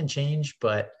lot can change,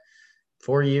 but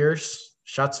 4 years,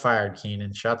 shots fired,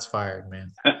 Keenan. Shots fired,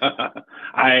 man.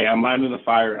 I'm lighting the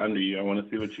fire under you. I want to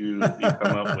see what you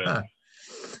come up with.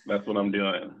 That's what I'm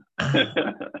doing.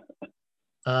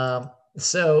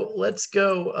 So let's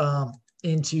go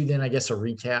into then, I guess, a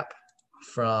recap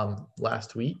from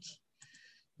last week.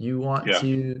 You want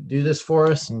to do this for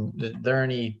us? And is there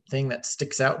anything that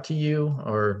sticks out to you,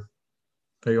 or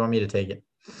you want me to take it?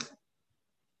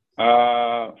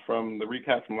 From the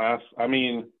recap from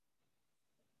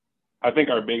I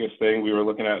think our biggest thing, we were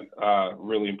looking at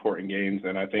really important games.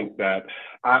 And I think that,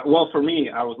 for me,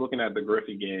 I was looking at the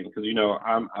Griffey game because,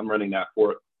 I'm running that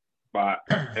 4th spot.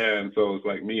 And so it's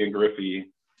like me and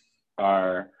Griffey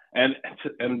are – and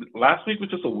last week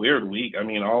was just a weird week. I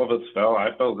mean, all of us fell.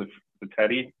 I fell to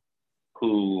Teddy,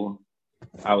 who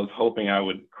I was hoping I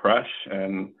would crush.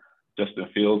 And Justin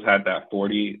Fields had that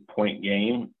 40-point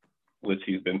game, which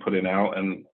he's been putting out.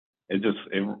 And it just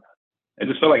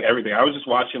felt like everything. I was just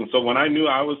watching. So when I knew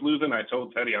I was losing, I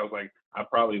told Teddy, I was like, I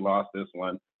probably lost this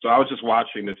one. So I was just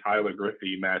watching the Tyler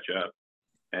Griffey matchup,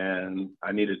 and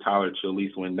I needed Tyler to at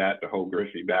least win that to hold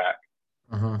Griffey back.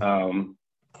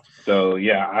 So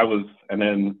yeah, I was, and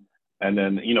then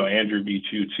Andrew beat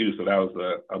you too. So that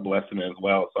was a blessing as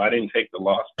well. So I didn't take the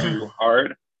loss too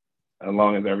hard, as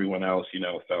long as everyone else,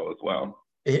 fell as well.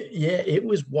 It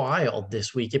was wild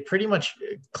this week. It pretty much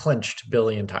clinched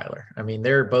Billy and Tyler. I mean,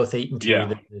 they're both 8-2,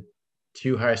 the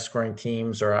 2 highest scoring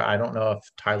teams, or I don't know if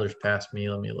Tyler's passed me.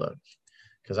 Let me look,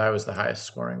 because I was the highest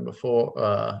scoring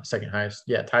before, second highest.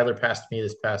 Yeah, Tyler passed me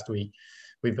this past week.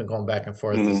 We've been going back and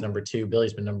forth as number 2.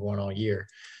 Billy's been number 1 all year.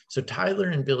 So Tyler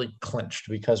and Billy clinched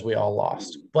because we all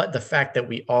lost. But the fact that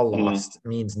we all lost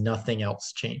means nothing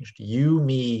else changed. You,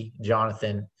 me,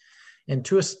 Jonathan, and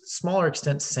to a smaller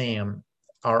extent, Sam,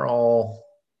 are all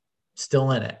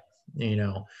still in it,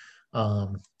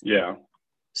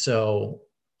 So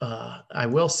I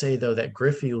will say, though, that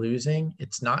Griffey losing,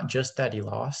 it's not just that he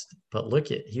lost, but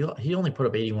look at he only put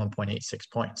up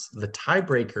 81.86 points. The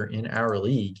tiebreaker in our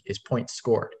league is points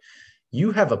scored.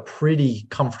 You have a pretty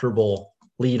comfortable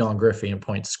lead on Griffey in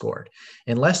points scored.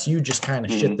 Unless you just kind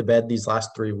of shit the bed these last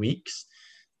 3 weeks,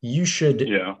 you should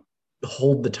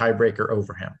hold the tiebreaker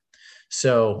over him.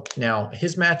 So now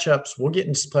his matchups, we'll get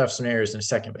into playoff scenarios in a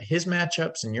second, but his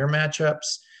matchups and your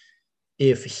matchups,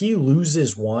 if he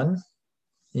loses one,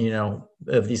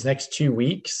 of these next 2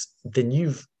 weeks, then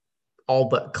you've all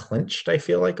but clinched, I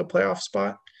feel like, a playoff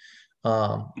spot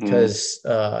because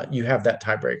you have that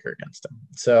tiebreaker against him.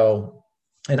 So,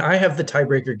 and I have the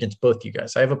tiebreaker against both you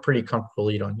guys. I have a pretty comfortable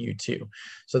lead on you too.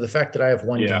 So the fact that I have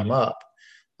one game up,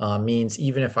 means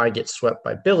even if I get swept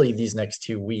by Billy these next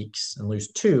 2 weeks and lose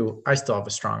 2, I still have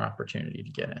a strong opportunity to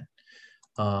get in.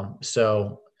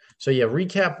 So yeah,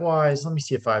 recap wise, let me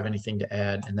see if I have anything to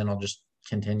add, and then I'll just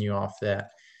continue off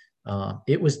that.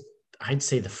 It was, I'd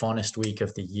say, the funnest week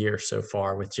of the year so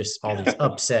far with just all these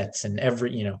upsets and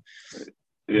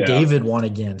David won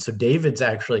again. So David's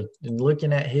actually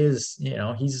looking at his,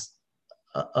 he's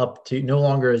up to no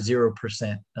longer a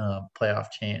 0% playoff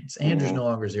chance. Andrew's no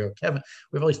longer 0. Kevin,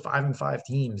 we have all these 5-5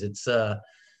 teams.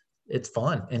 It's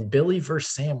fun. And Billy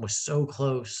versus Sam was so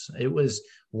close. It was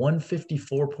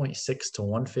 154.6 to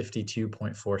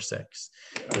 152.46.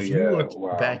 If you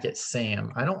look back at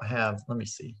Sam, I don't have, let me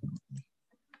see.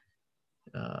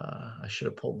 I should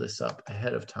have pulled this up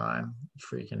ahead of time.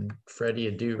 Freaking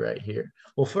Freddie Adu right here.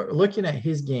 Well, for looking at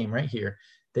his game right here,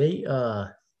 he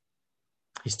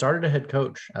started a head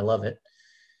coach. I love it.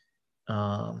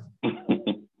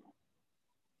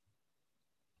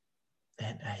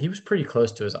 And he was pretty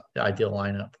close to his ideal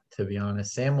lineup, to be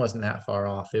honest. Sam wasn't that far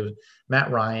off. It was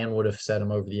Matt Ryan would have set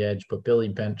him over the edge, but Billy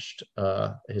benched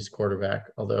his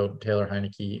quarterback, although Taylor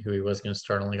Heineke, who he was going to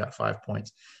start, only got 5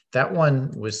 points. That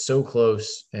one was so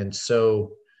close and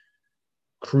so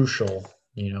crucial,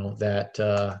 that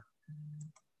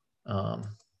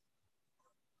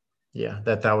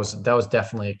that was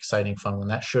definitely an exciting fun one.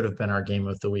 That should have been our game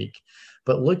of the week.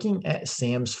 But looking at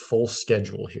Sam's full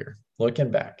schedule here,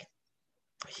 looking back,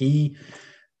 he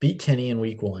beat Kenny in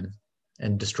week 1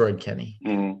 and destroyed Kenny.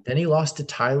 Then he lost to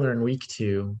Tyler in week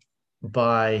 2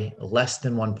 by less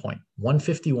than 1 point,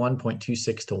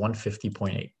 151.26 to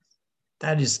 150.8.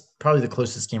 That is probably the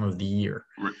closest game of the year.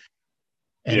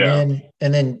 And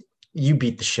then you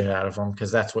beat the shit out of him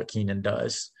because that's what Keenan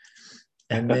does.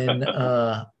 And then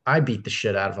I beat the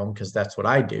shit out of him because that's what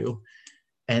I do.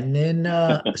 And then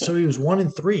so he was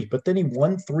 1-3, but then he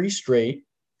won 3 straight,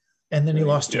 and then he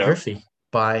lost to Griffey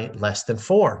by less than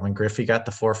 4 when Griffey got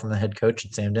the 4 from the head coach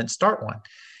and Sam didn't start one.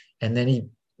 And then he,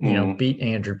 beat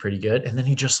Andrew pretty good. And then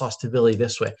he just lost to Billy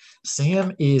this way.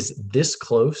 Sam is this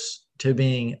close to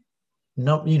being,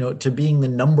 the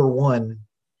number 1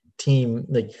 team.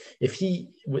 Like if he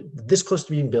this close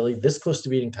to beating Billy, this close to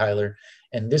beating Tyler,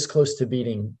 and this close to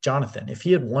beating Jonathan, if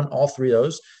he had won all 3 of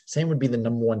those, Sam would be the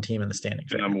number 1 team in the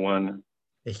standings. Number 1.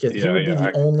 He would be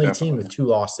the only team with 2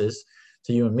 losses.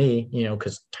 To you and me,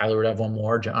 because Tyler would have 1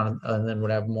 more, John and then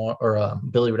would have more, or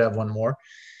Billy would have 1 more.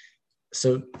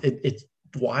 So it's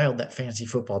wild that fantasy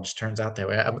football just turns out that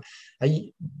way.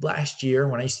 I last year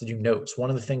when I used to do notes, one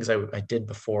of the things I did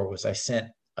before was I sent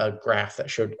a graph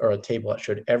that showed, or a table that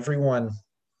showed everyone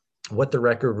what the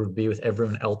record would be with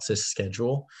everyone else's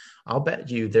schedule. I'll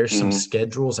bet you there's some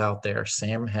schedules out there.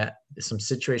 Sam had some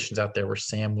situations out there where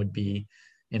Sam would be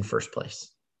in first place.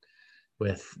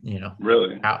 With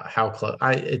really how close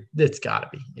it's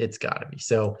got to be.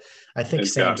 So I think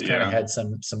Sam's kind of had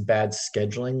some bad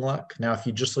scheduling luck. Now, if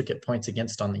you just look at points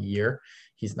against on the year,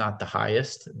 he's not the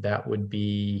highest. That would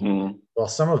be well,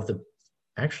 some of the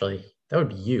actually that would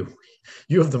be you.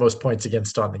 You have the most points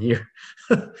against on the year.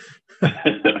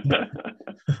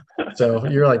 So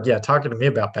you're like, talking to me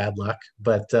about bad luck,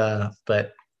 but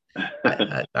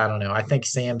I don't know. I think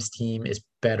Sam's team is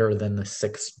better than the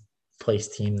 6th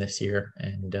place team this year,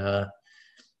 and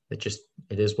it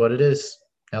is what it is.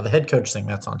 Now the head coach thing,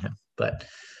 that's on him, but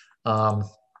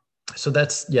so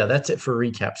that's it for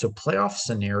recap. So playoff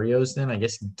scenarios, then I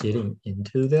guess getting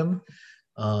into them,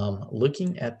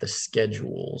 looking at the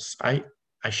schedules, I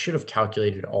should have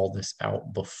calculated all this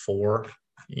out before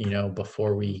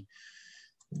we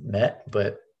met,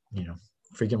 but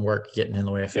freaking work getting in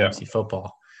the way of fantasy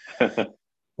football.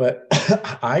 But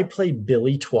I played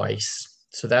Billy twice.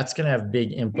 So that's going to have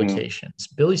big implications.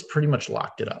 Billy's pretty much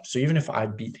locked it up. So even if I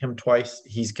beat him twice,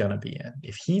 he's going to be in.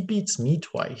 If he beats me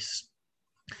twice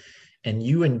and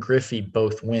you and Griffey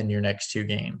both win your next 2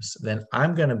 games, then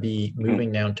I'm going to be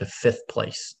moving down to 5th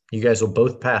place. You guys will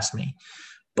both pass me.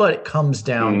 But it comes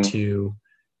down to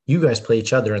you guys play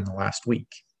each other in the last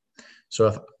week.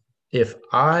 So if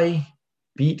I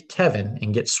beat Kevin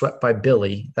and get swept by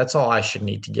Billy, that's all I should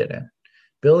need to get in.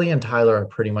 Billy and Tyler are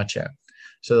pretty much in.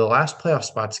 So the last playoff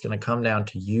spot is going to come down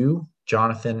to you,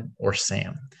 Jonathan, or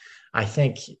Sam. I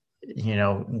think,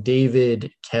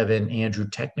 David, Kevin, Andrew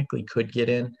technically could get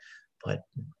in, but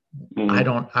I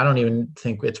don't even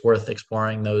think it's worth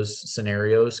exploring those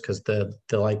scenarios because the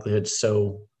likelihood's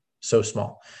so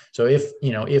small. So if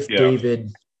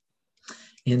David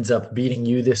ends up beating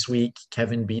you this week,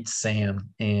 Kevin beats Sam,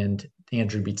 and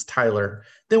Andrew beats Tyler,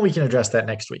 then we can address that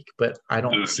next week. But I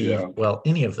don't see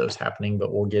any of those happening,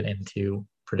 but we'll get into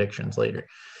predictions later.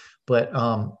 But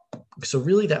so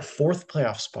really that 4th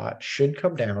playoff spot should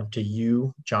come down to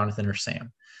you, Jonathan, or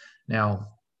Sam. Now,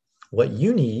 what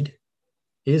you need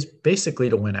is basically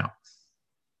to win out.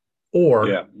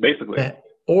 Or basically.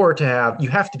 Or to have, you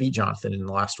have to beat Jonathan in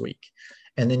the last week.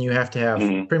 And then you have to have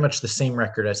Mm-hmm. pretty much the same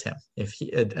record as him if he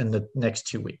in the next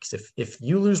 2 weeks. If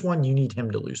you lose one, you need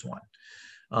him to lose one.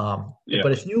 Yeah.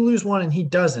 But if you lose one and he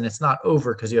doesn't, it's not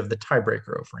over because you have the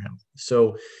tiebreaker over him.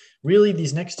 So really,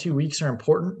 these next 2 weeks are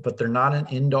important, but they're not an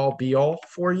end all be all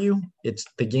for you. It's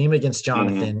the game against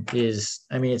Jonathan is,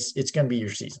 I mean, it's going to be your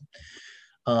season.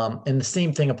 And the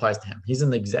same thing applies to him. He's in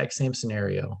the exact same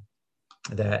scenario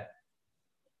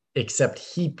except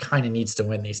he kind of needs to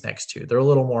win these next two. They're a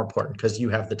little more important because you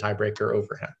have the tiebreaker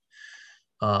over him.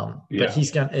 But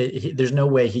there's no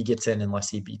way he gets in unless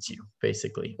he beats you,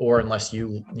 basically, or unless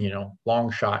you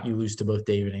long shot, you lose to both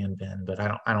David and Ben, but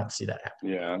I don't see that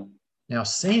happening. Yeah. Now,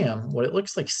 Sam, what it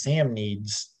looks like Sam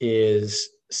needs is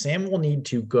Sam will need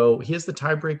to go. He has the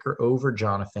tiebreaker over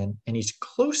Jonathan, and he's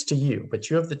close to you, but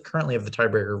you currently have the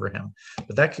tiebreaker over him.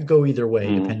 But that could go either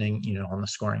way, depending, on the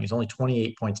scoring. He's only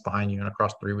 28 points behind you, and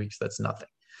across 3 weeks, that's nothing.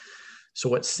 So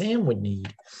what Sam would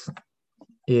need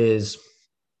is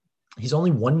he's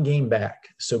only 1 game back.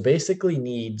 So basically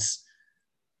needs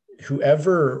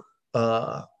whoever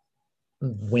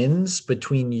wins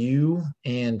between you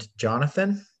and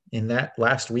Jonathan in that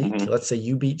last week. Let's say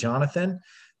you beat Jonathan,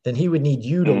 then he would need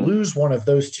you to lose one of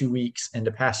those 2 weeks and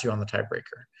to pass you on the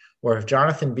tiebreaker. Or if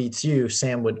Jonathan beats you,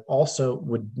 Sam would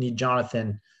need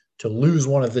Jonathan to lose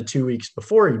one of the 2 weeks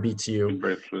before he beats you.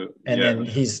 And then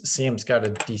Sam's got a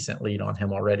decent lead on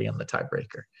him already on the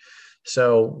tiebreaker.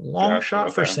 So long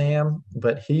shot for Sam,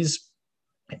 but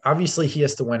obviously he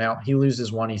has to win out. He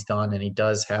loses one, he's done, and he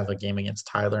does have a game against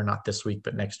Tyler, not this week,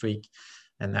 but next week.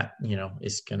 And that,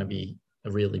 is going to be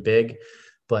really big.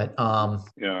 But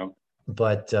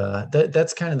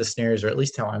that's kind of the scenarios, or at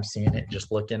least how I'm seeing it,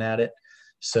 just looking at it.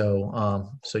 So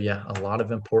yeah, a lot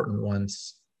of important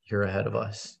ones here ahead of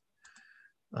us.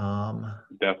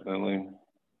 Definitely.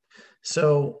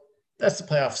 So that's the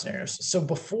playoff scenarios. So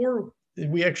before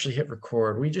we actually hit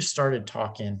record, we just started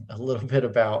talking a little bit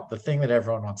about the thing that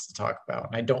everyone wants to talk about.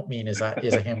 And I don't mean is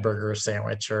a hamburger or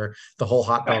sandwich or the whole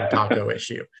hot dog taco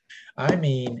issue. I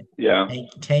mean,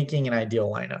 tanking an ideal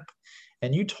lineup.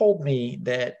 And you told me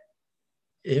that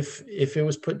if it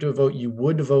was put to a vote, you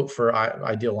would vote for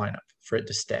ideal lineup for it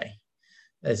to stay.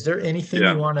 Is there anything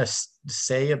you want to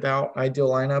say about ideal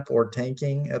lineup or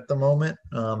tanking at the moment?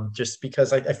 Just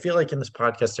because I feel like in this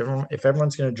podcast, if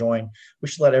everyone's going to join, we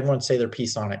should let everyone say their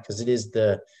piece on it because it is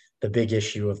the big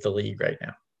issue of the league right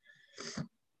now.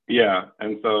 Yeah,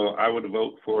 and so I would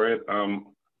vote for it,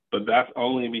 but that's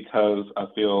only because I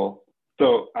feel –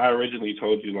 so I originally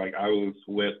told you, like, I was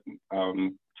with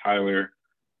Tyler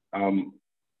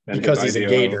because he's a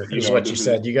Gator, is what you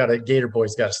said. Gator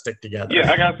boys got to stick together.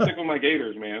 Yeah, I got to stick with my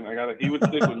Gators, man. He would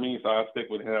stick with me, so I stick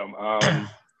with him.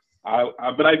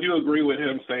 But I do agree with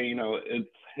him saying, it's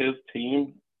his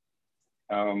team,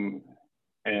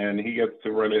 and he gets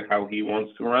to run it how he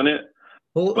wants to run it.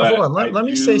 Well, hold on. Let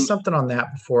me say something on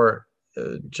that before,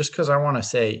 just because I want to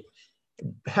say,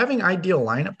 having ideal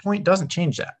lineup point doesn't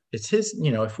change that. It's his,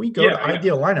 if we go to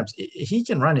ideal lineups, he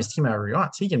can run his team however he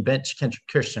wants. He can bench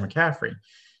Christian McCaffrey.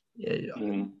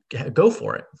 Go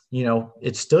for it.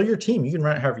 It's still your team. You can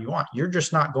run it however you want. You're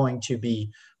just not going to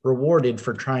be rewarded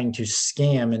for trying to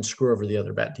scam and screw over the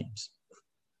other bad teams.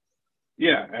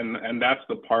 Yeah, and that's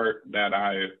the part that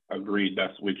I agreed.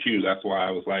 That's with you. That's why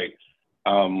I was like,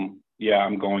 I'm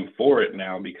going for it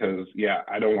now because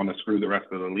I don't want to screw the rest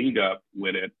of the league up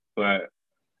with it. But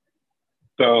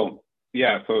so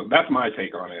that's my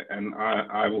take on it, and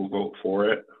I will vote for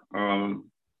it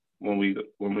when we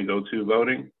go to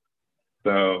voting.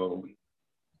 So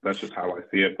that's just how I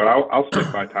see it. But I'll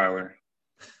stick by Tyler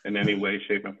in any way,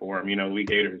 shape, and form. We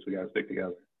Gators, we got to stick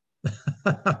together.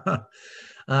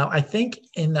 I think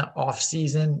in the off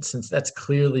season, since that's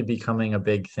clearly becoming a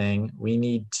big thing, we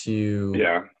need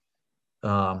to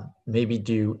maybe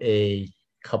do a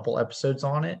couple episodes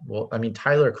on it. Well, I mean,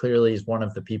 Tyler clearly is one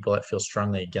of the people that feels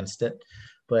strongly against it.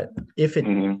 But if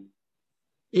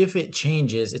it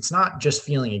changes, it's not just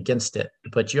feeling against it,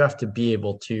 but you have to be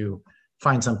able to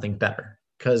find something better.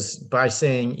 Because by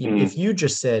saying, if you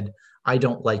just said, I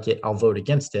don't like it, I'll vote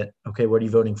against it. Okay, what are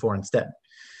you voting for instead?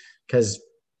 Because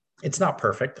it's not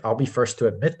perfect. I'll be first to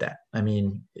admit that. I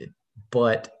mean,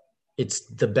 but it's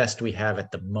the best we have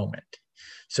at the moment.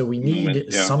 So we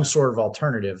need some sort of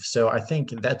alternative. So I think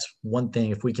that's one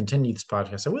thing. If we continue this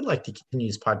podcast, I would like to continue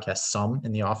this podcast some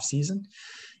in the off season.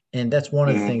 And that's one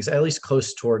of the things, at least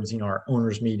close towards, our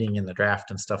owners meeting and the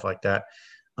draft and stuff like that,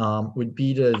 would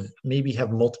be to maybe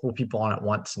have multiple people on at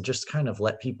once and just kind of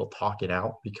let people talk it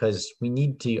out, because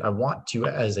I want to,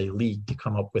 as a league, to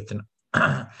come up with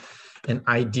an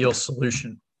ideal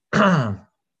solution.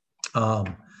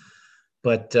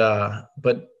 but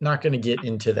not going to get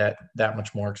into that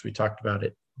much more because we talked about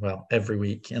it every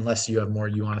week, unless you have more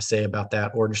you want to say about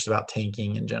that or just about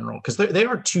tanking in general, because they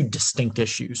are two distinct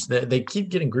issues. They keep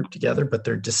getting grouped together, but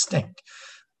they're distinct.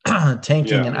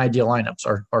 Tanking and ideal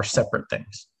lineups are separate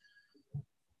things.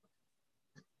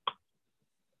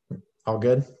 All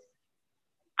good?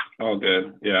 All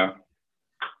good, yeah.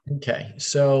 Okay,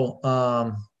 so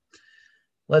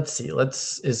let's see.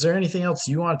 Is there anything else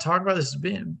you want to talk about? This has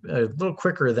been a little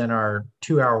quicker than our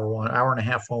 1 hour and a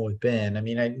half one with Ben. I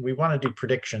mean, we want to do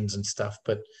predictions and stuff,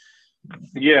 but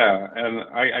yeah, and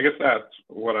I guess that's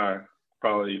what I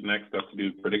probably next up to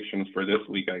do, predictions for this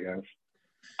week, I guess.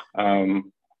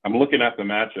 I'm looking at the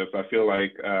matchups. I feel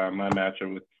like my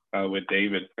matchup with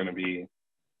David's going to be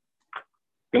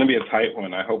a tight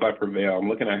one. I hope I prevail. I'm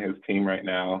looking at his team right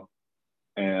now,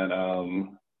 and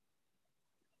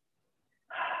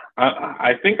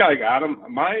I think I got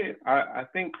him. I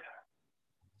think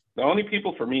the only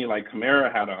people for me, like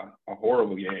Kamara had a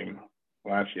horrible game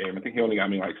last game. I think he only got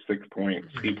me like 6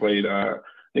 points. He played, I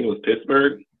think it was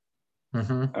Pittsburgh.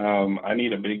 Mm-hmm. I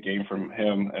need a big game from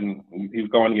him, and he's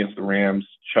going against the Rams.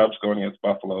 Chubb's going against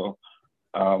Buffalo,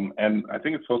 and I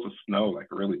think it's supposed to snow like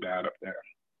really bad up there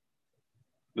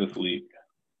this week.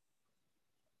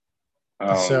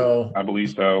 So I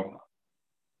believe so.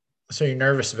 So you're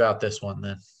nervous about this one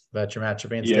then? About your matchup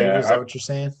against David? Is that what you're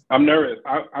saying? I'm nervous.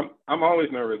 I'm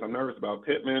always nervous. I'm nervous about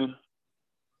Pittman.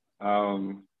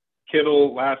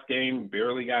 Kittle last game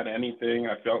barely got anything.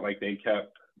 I felt like they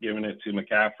kept giving it to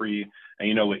McCaffrey,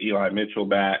 and with Eli Mitchell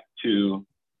back too.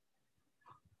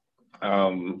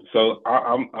 So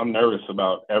I'm nervous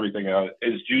about everything else.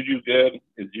 Is Juju good?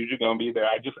 Is Juju gonna be there?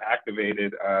 I just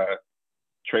activated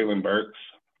Traylon Burks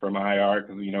from IR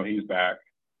because he's back.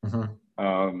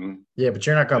 Mm-hmm. Yeah, but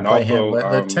you're not gonna play him.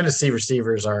 The Tennessee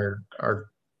receivers are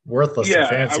worthless in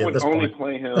fantasy at this point. I would only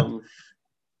play him.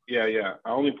 Yeah.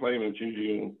 I only play him if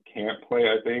Juju can't play,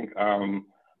 I think.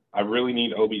 I really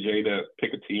need OBJ to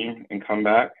pick a team and come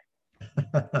back.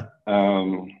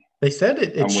 They said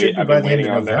it should be by the end of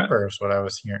November is what I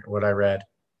was hearing, what I read.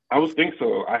 I would think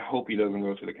so. I hope he doesn't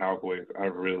go to the Cowboys. I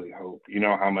really hope. You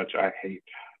know how much I hate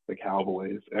the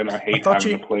Cowboys, and I hate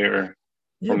having a player.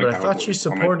 Yeah, but I thought you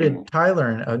supported Tyler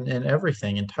and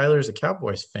everything, and Tyler's a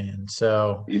Cowboys fan.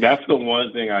 So that's the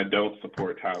one thing I don't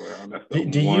support Tyler on.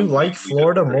 Do you like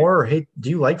Florida more, or hate?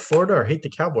 Do you like Florida or hate the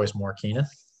Cowboys more, Keenan?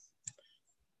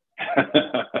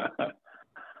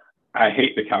 I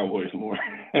hate the Cowboys more.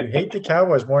 You hate the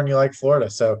Cowboys more than you like Florida.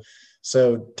 So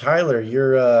Tyler,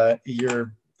 your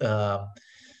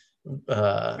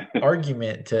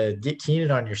argument to get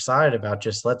Keenan on your side about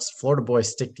just let's Florida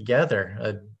boys stick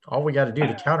together. All we got to do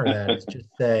to counter that is just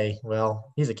say,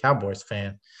 well, he's a Cowboys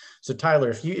fan. So Tyler,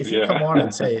 if you come on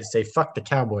and say fuck the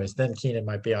Cowboys, then Keenan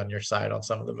might be on your side on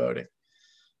some of the voting.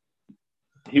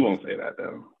 He won't say that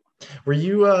though. Were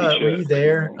you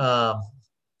there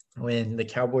when the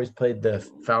Cowboys played the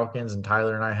Falcons and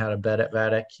Tyler and I had a bet at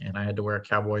Vadek and I had to wear a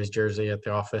Cowboys jersey at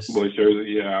the office? Boys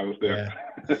jersey, yeah, I was there.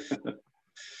 Yeah.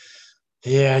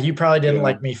 Yeah, you probably didn't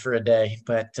like me for a day,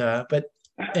 but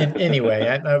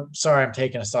anyway, I'm sorry I'm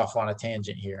taking us off on a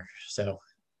tangent here. So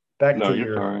back to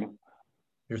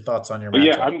your thoughts on your matchup.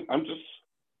 Yeah,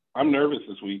 I'm nervous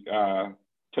this week.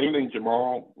 Same thing,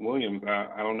 Jamal Williams.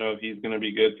 I don't know if he's going to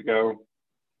be good to go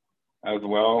as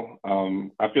well.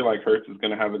 I feel like Hurts is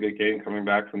going to have a good game coming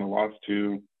back from the loss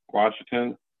to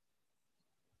Washington,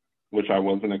 which I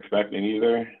wasn't expecting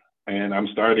either. And I'm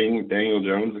starting Daniel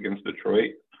Jones against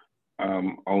Detroit.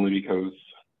 Only because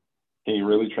can you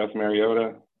really trust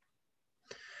Mariota?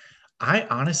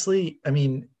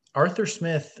 Arthur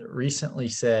Smith recently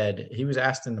said he was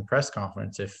asked in the press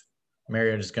conference if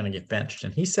Mariota is going to get benched,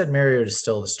 and he said Mariota is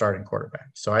still the starting quarterback.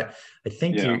 So I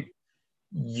think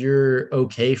you're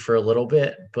okay for a little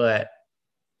bit, but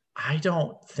I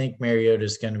don't think Mariota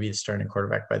is going to be the starting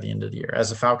quarterback by the end of the year.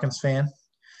 As a Falcons fan,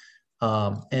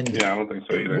 I don't think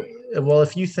so either. Well,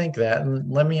 if you think that,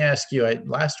 let me ask you.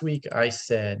 Last week I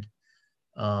said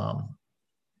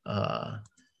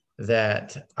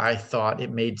that I thought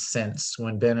it made sense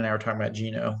when Ben and I were talking about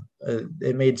Geno.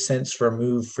 It made sense for a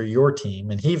move for your team,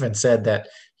 and he even said that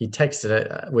he texted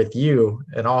it with you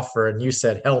an offer, and you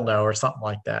said hell no or something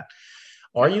like that.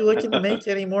 Are you looking to make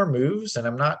any more moves? And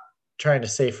I'm not trying to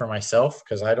say for myself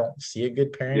because I don't see a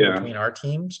good pairing between our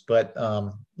teams. But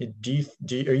are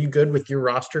you good with your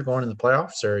roster going in the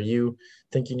playoffs, or you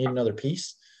think you need another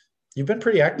piece? You've been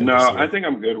pretty active. No, I think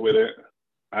I'm good with it.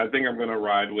 I think I'm going to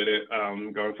ride with it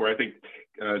going forward. I think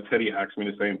Teddy asked me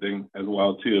the same thing as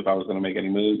well too if I was going to make any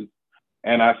moves,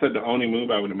 and I said the only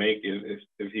move I would make is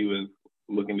if he was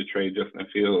looking to trade Justin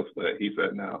Fields, but he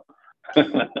said no.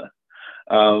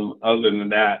 Other than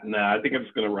that, I think I'm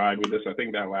just going to ride with this. I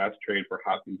think that last trade for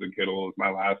Hopkins and Kittle is my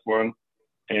last one.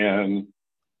 And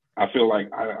I feel like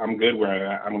I'm good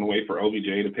where I'm going to wait for OBJ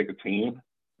to pick a team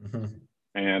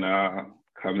and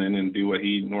come in and do what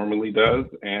he normally does.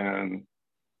 And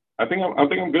I think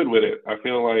I'm good with it. I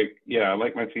feel like, I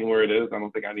like my team where it is. I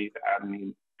don't think I need to add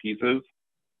any pieces.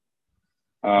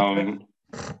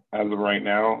 As of right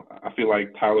now, I feel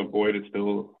like Tyler Boyd is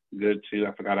still good too.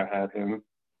 I forgot I had him.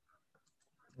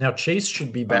 Now Chase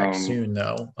should be back soon,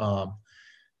 though.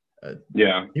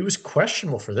 He was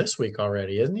questionable for this week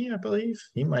already, isn't he? I believe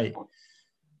he might.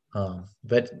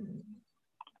 But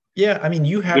yeah, I mean,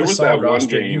 you have a solid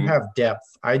roster. You have depth.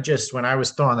 When I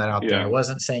was throwing that out there, I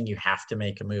wasn't saying you have to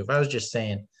make a move. I was just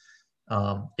saying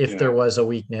if there was a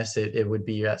weakness, it would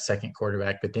be at second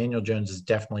quarterback. But Daniel Jones is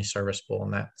definitely serviceable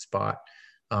in that spot.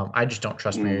 I just don't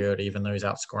trust Mariota, even though he's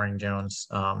outscoring Jones.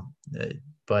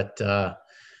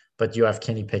 But you have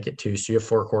Kenny Pickett too, so you have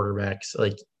 4 quarterbacks.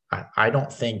 Like I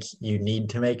don't think you need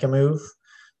to make a move.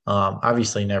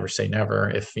 Obviously, never say never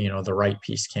if the right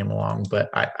piece came along. But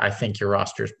I think your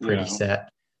roster is pretty set.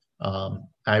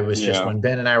 I was just when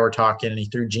Ben and I were talking, and he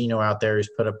threw Geno out there, who's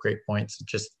put up great points.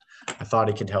 I thought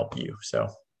he could help you. So,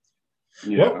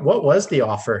 what was the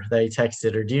offer that he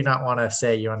texted, or do you not want to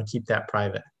say? You want to keep that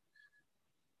private?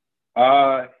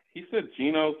 He said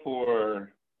Geno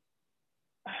for.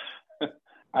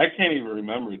 I can't even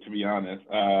remember, to be honest.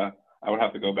 I would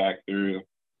have to go back through.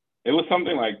 It was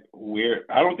something like weird.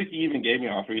 I don't think he even gave me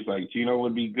an offer. He's like, Geno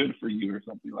would be good for you or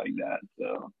something like that.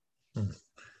 So.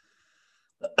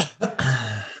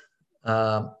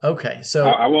 Okay. So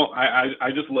I won't.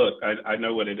 I just looked. I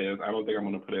know what it is. I don't think I'm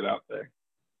going to put it out there.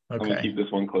 Okay. I'm going to keep this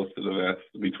one close to the vest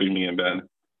between me and Ben.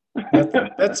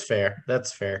 That's fair.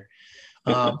 That's fair.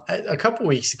 A couple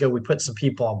weeks ago, we put some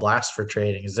people on blast for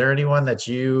trading. Is there anyone that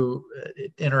you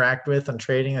interact with on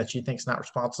trading that you think is not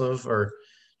responsive, or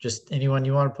just anyone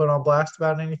you want to put on blast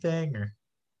about anything? Or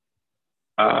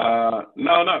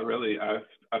no, not really. I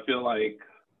feel like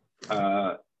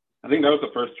I think that was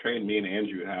the first trade me and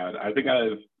Andrew had. I think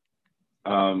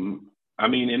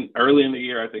early in the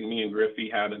year, I think me and Griffey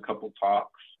had a couple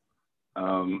talks. I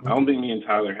don't think me and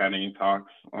Tyler had any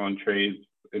talks on trades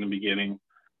in the beginning.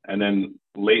 And then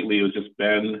lately it was just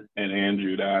Ben and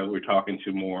Andrew that we're talking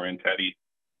to more, and Teddy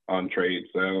on trades.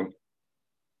 So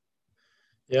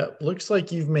yeah, looks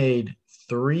like you've made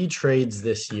 3 trades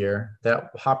this year. That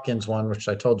Hopkins one, which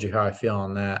I told you how I feel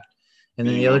on that. And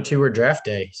then the other 2 were draft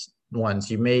day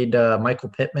ones. You made Michael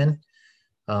Pittman.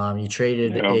 You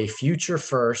traded a future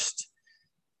first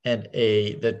and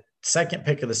the second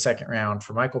pick of the second round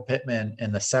for Michael Pittman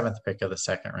and the 7th pick of the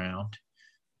second round.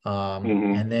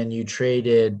 And then you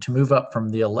traded to move up from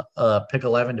the pick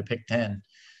 11 to pick 10.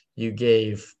 You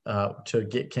gave to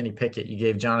get Kenny Pickett. You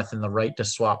gave Jonathan the right to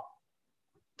swap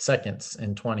seconds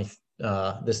in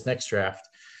this next draft,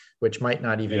 which might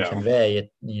not even convey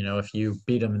it. If you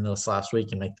beat him in this last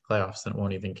week and make the playoffs, then it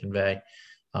won't even convey.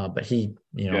 But he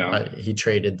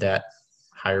traded that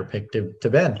higher pick to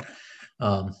Ben.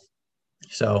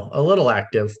 So a little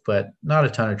active, but not a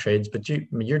ton of trades. But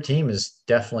your team is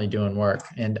definitely doing work,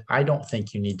 and I don't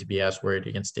think you need to be as worried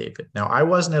against David. Now, I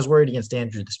wasn't as worried against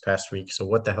Andrew this past week, so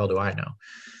what the hell do I know?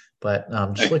 But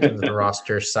just looking at the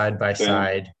roster side by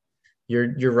side,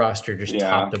 your roster just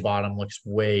top to bottom looks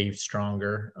way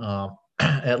stronger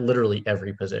at literally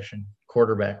every position: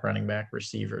 quarterback, running back,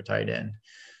 receiver, tight end.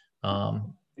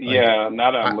 Now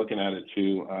that I'm looking at it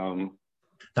too.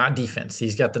 Not defense.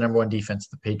 He's got the number 1 defense,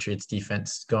 the Patriots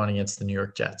defense, going against the New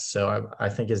York Jets. So I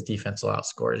think his defense will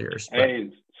outscore yours. Hey,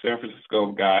 San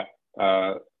Francisco got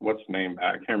what's his name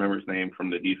back? I can't remember his name from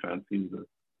the defense. He's a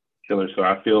killer. So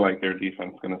I feel like their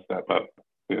defense is going to step up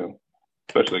too,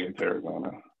 especially against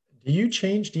Arizona. Do you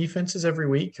change defenses every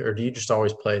week, or do you just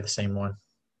always play the same one?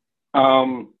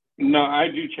 No, I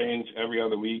do change every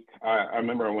other week. I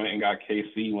remember I went and got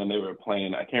KC when they were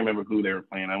playing. I can't remember who they were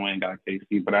playing. I went and got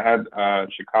KC, but I had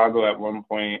Chicago at one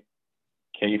point,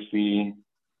 KC,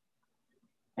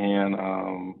 and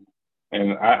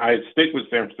I stick with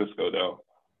San Francisco though.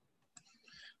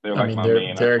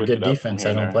 They're a good defense.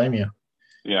 I don't blame you.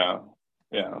 Yeah.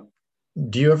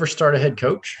 Do you ever start a head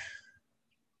coach?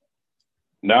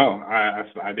 No,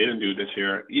 I didn't do this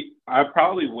year. I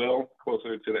probably will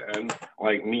closer to the end.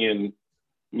 Like me and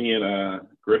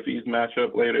Griffey's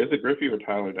matchup later. Is it Griffey or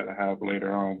Tyler that I have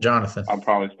later on? Jonathan. I'll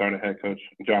probably start a head coach.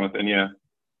 Jonathan, yeah.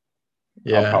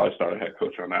 I'll probably start a head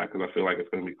coach on that because I feel like it's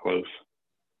going to be close.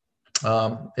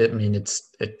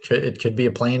 It could be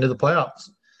a play into the playoffs.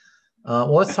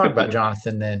 Well, let's talk about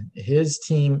Jonathan then. His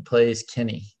team plays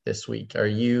Kenny this week.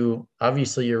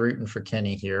 Obviously you're rooting for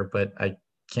Kenny here, but I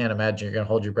can't imagine you're going to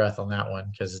hold your breath on that one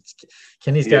because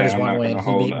Kenny's got his I'm one not win. gonna He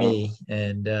hold beat no. me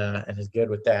and is good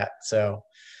with that. So,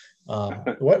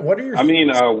 what are your? I mean,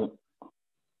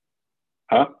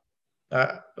 huh?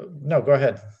 No, go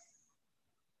ahead.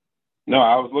 No,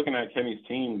 I was looking at Kenny's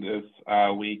team this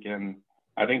week, and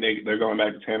I think they're going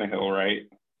back to Tannehill, right?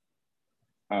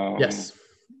 Yes.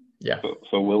 Yeah.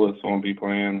 So Willis won't be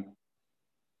playing.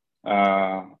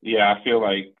 Yeah, I feel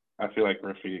like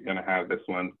Griffey is gonna have this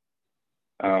one.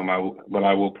 But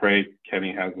I will pray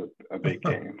Kenny has a big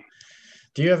game.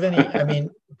 Do you have any? I mean,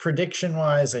 prediction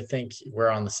wise, I think we're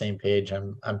on the same page.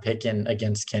 I'm picking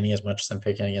against Kenny as much as I'm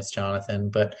picking against Jonathan.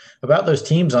 But about those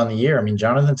teams on the year, I mean,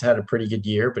 Jonathan's had a pretty good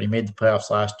year, but he made the playoffs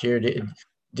last year.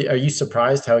 Are you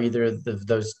surprised how either of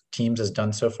those teams has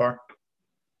done so far?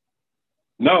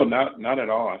 No, not at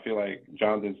all. I feel like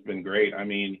Jonathan's been great. I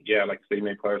mean, yeah, like Steve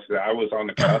made playoffs. I was on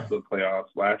the cusp of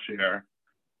playoffs last year.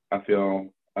 I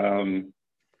feel, and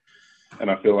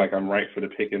I feel like I'm right for the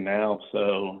picking now.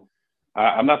 So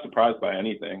I'm not surprised by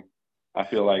anything. I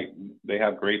feel like they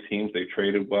have great teams. They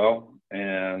traded well,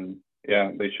 and yeah,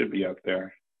 they should be up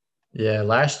there. Yeah,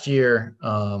 last year,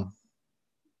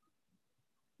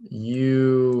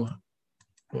 you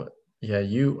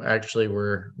actually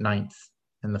were ninth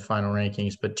in the final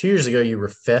rankings, but 2 years ago you were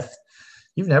fifth.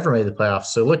 You've never made the playoffs.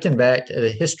 So looking back at the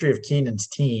history of Keenan's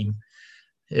team,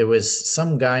 it was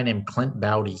some guy named Clint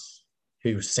Bowdy,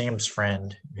 who's Sam's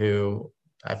friend, who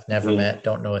I've never met,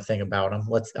 don't know a thing about him.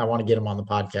 I want to get him on the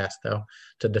podcast though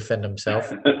to defend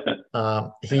himself.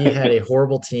 He had a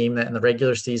horrible team that in the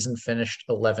regular season finished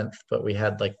 11th, but we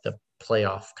had like the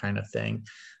playoff kind of thing.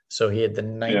 So he had the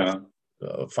ninth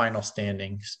final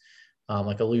standings,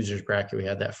 like a loser's bracket. We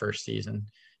had that first season.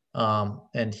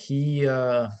 And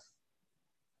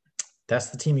that's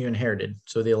the team you inherited.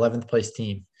 So the 11th place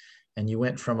team. And you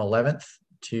went from 11th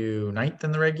to 9th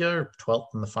in the regular,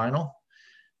 12th in the final.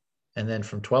 And then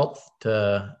from 12th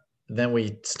to then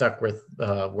we stuck with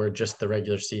where just the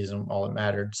regular season, all that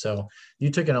mattered. So you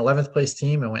took an 11th place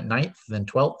team and went 9th, then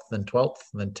 12th, then 12th,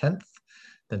 then 10th,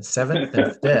 then 7th,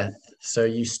 then 5th. So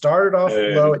you started off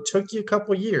low. It took you a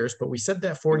couple of years, but we said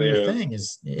that 4-year thing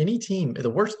is any team, the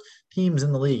worst teams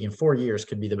in the league in 4 years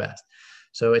could be the best.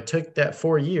 So it took that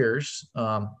 4 years.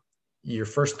 Your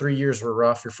first 3 years were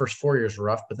rough. Your first 4 years were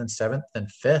rough, but then 7th, then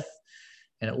 5th.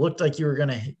 And it looked like you were going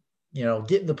to,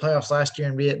 get in the playoffs last year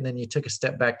and be it. And then you took a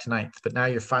step back to 9th, but now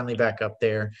you're finally back up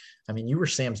there. I mean, you were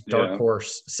Sam's dark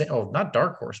horse. Not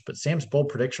dark horse, but Sam's bold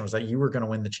prediction was that you were going to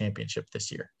win the championship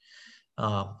this year.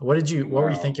 What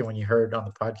were you thinking when you heard on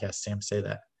the podcast Sam say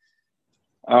that?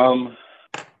 I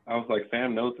was like,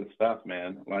 Sam knows his stuff,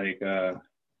 man. Like,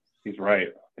 he's right.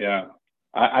 Yeah.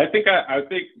 I think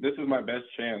this is my best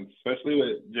chance, especially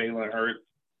with Jalen Hurts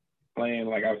playing.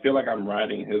 Like, I feel like I'm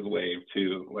riding his wave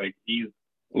too. Like, he's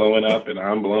blowing up and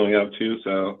I'm blowing up too.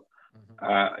 So,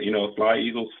 fly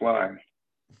Eagles fly.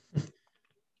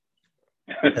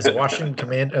 As a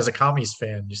Washington as a Commies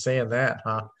fan, you're saying that,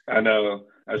 huh? I know.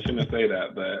 I shouldn't say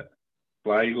that, but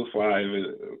fly Eagles fly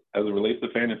as it relates to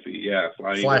fantasy. Yeah,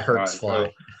 fly Eagles Hurts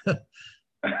fly. So,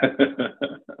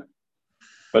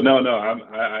 but no,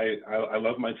 I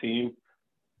love my team.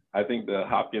 I think the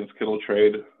Hopkins Kittle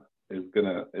trade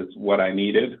is what I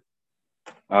needed.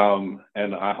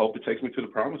 And I hope it takes me to the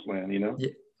promised land, Yeah,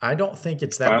 I don't think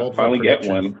it's that bold. Finally get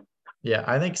one. Yeah,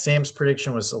 I think Sam's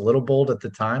prediction was a little bold at the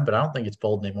time, but I don't think it's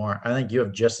bold anymore. I think you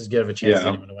have just as good of a chance as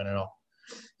anyone to win it all.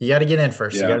 You got to get in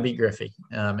first. You got to beat Griffey,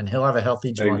 and he'll have a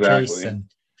healthy Jamar Chase. And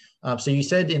so you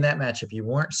said in that matchup you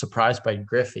weren't surprised by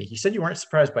Griffey. You said you weren't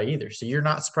surprised by either. So you're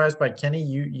not surprised by Kenny.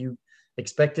 You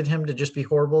expected him to just be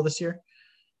horrible this year.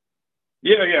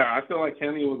 Yeah. I feel like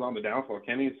Kenny was on the downfall.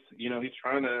 Kenny's,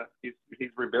 he's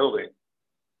rebuilding,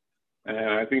 and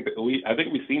I think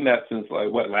we've seen that since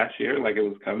last year. Like it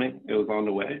was coming. It was on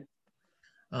the way.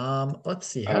 Let's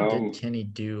see. How did Kenny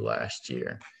do last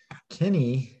year?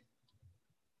 Kenny.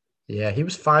 Yeah, he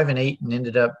was 5-8 and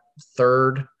ended up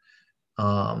third.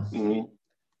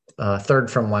 Third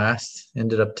from last,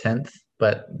 ended up 10th,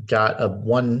 but got a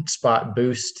 1 spot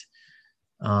boost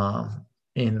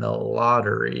in the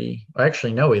lottery.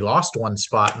 Actually, no, he lost 1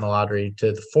 spot in the lottery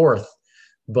to the 4th,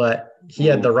 but he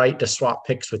had the right to swap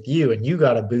picks with you, and you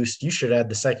got a boost. You should have had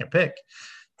the 2nd pick,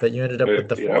 but you ended up with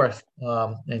the 4th.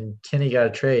 And Kenny got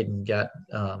a trade and got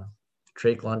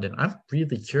Drake London. I'm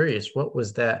really curious, what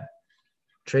was that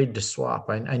trade to swap?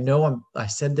 I know I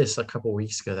said this a couple of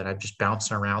weeks ago that I'm just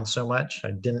bouncing around so much. I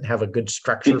didn't have a good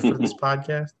structure for this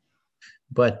podcast,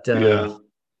 but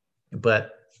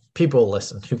people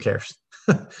listen. Who cares?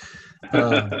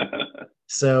 I'm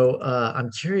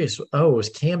curious. Oh, it was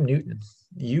Cam Newton.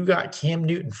 You got Cam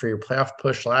Newton for your playoff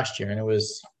push last year, and it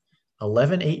was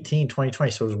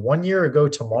 11/18/2020. So it was 1 year ago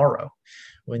tomorrow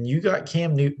when you got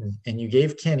Cam Newton and you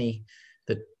gave Kenny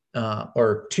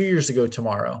or 2 years ago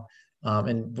tomorrow.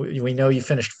 And we know you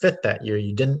finished fifth that year.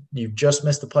 You just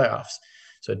missed the playoffs.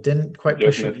 So it didn't quite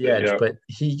push you to the edge, but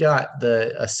he got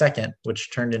a second,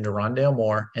 which turned into Rondale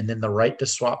Moore, and then the right to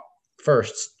swap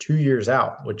firsts 2 years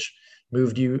out, which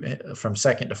moved you from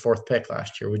second to fourth pick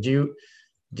last year.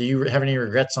 Do you have any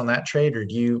regrets on that trade, or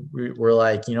were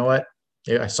like, you know what?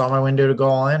 I saw my window to go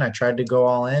all in. I tried to go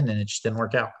all in, and it just didn't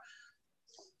work out.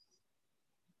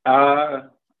 I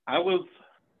would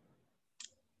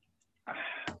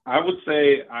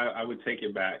say I would take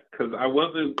it back because I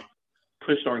wasn't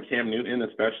pushed on Cam Newton,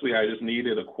 especially. I just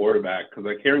needed a quarterback because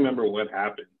I can't remember what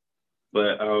happened,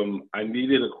 but I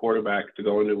needed a quarterback to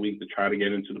go into the week to try to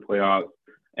get into the playoffs.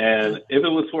 And if it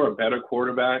was for a better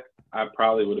quarterback, I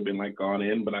probably would have been gone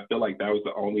in, but I feel like that was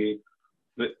the only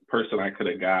person I could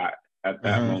have got at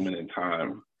that moment in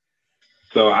time.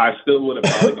 So I still would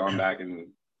have probably gone back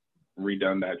and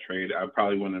redone that trade. I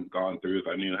probably wouldn't have gone through if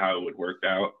I knew how it would work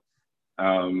out.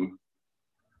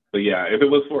 But yeah, if it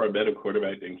was for a better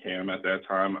quarterback than Cam at that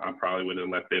time, I probably would have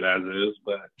left it as is,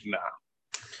 but nah.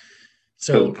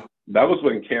 So that was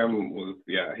when Cam was,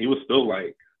 he was still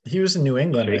he was in New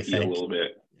England, I think. A little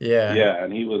bit. Yeah. Yeah,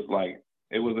 and he was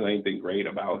it wasn't anything great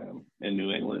about him in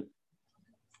New England.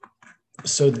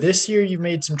 So this year you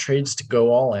made some trades to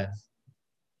go all in.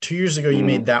 2 years ago, you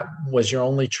made that was your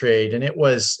only trade, and it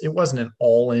wasn't an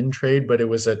all-in trade, but it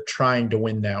was a trying to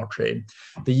win now trade.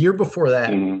 The year before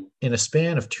that, in a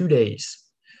span of 2 days,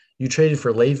 you traded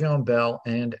for Le'Veon Bell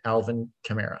and Alvin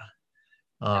Kamara.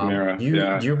 Do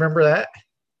you remember that?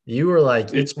 You were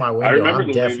like, "It's my window." I remember I'm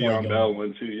the definitely Le'Veon going. Bell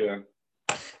one too. Yeah.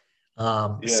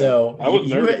 So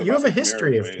you have a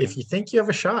history if you think you have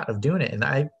a shot of doing it. And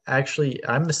I'm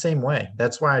the same way.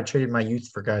 That's why I traded my youth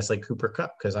for guys like Cooper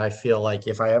Kupp, because I feel like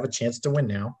if I have a chance to win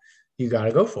now, you got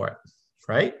to go for it.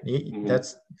 Right.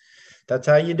 That's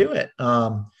how you do it.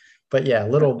 But yeah,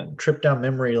 little trip down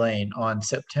memory lane. On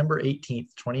September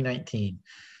 18th, 2019,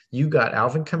 you got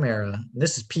Alvin Kamara. And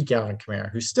this is peak Alvin Kamara,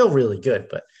 who's still really good,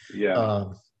 but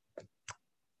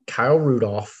Kyle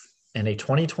Rudolph, and a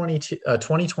 2020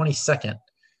 second,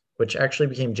 which actually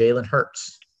became Jalen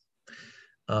Hurts.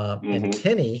 And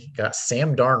Kenny got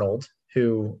Sam Darnold,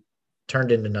 who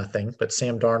turned into nothing, but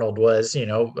Sam Darnold was,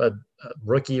 a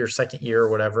rookie or second year or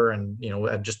whatever, and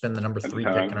had just been the number 3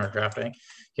 pick in our drafting.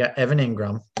 Yeah, Evan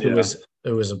Ingram, who was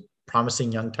a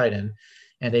promising young tight end,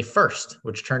 and a first,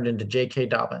 which turned into J.K.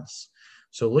 Dobbins.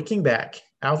 So looking back,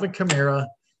 Alvin Kamara.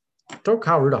 Throw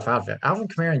Kyle Rudolph out of it. Alvin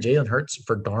Kamara and Jalen Hurts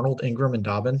for Darnold, Ingram, and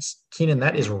Dobbins. Keenan,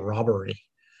 that is robbery.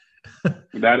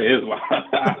 That is.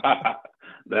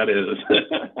 That is.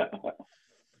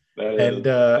 And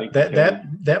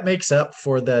that makes up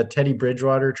for the Teddy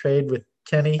Bridgewater trade with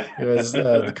Kenny. It was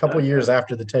a couple years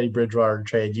after the Teddy Bridgewater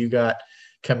trade. You got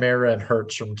Kamara and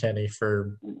Hurts from Kenny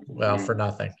for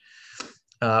nothing.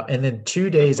 And then 2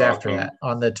 days after that,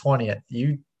 on the 20th,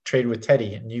 you traded with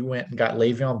Teddy, and you went and got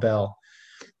Le'Veon Bell.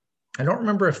 I don't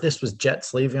remember if this was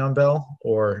Jets Le'Veon Bell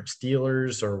or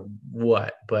Steelers or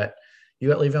what, but you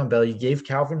got Le'Veon Bell. You gave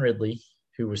Calvin Ridley,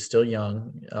 who was still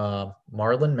young,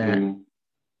 Marlon Mack,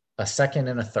 a second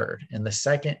and a third. And the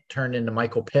second turned into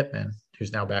Michael Pittman,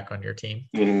 who's now back on your team.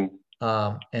 And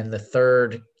the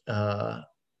third,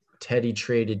 Teddy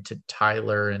traded to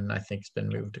Tyler, and I think it's been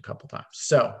moved a couple times.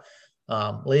 So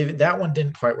that one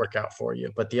didn't quite work out for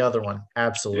you, but the other one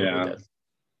absolutely did.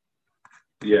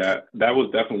 Yeah, that was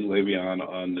definitely Le'Veon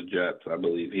on the Jets. I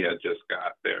believe he had just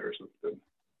got there or something.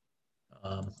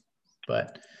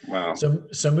 But wow.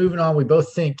 So moving on, we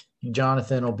both think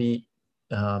Jonathan will beat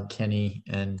Kenny,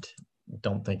 and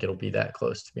don't think it'll be that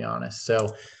close, to be honest.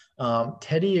 So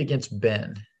Teddy against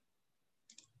Ben.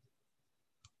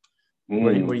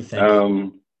 What do you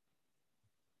think?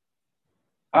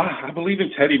 I believe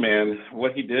in Teddy, man.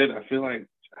 What he did, I feel like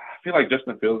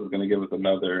Justin Fields is going to give us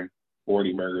another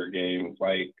 40 burger game.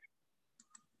 They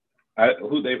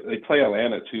play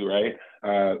Atlanta too, right?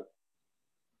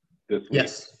 This week.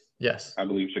 Yes. I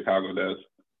believe Chicago does.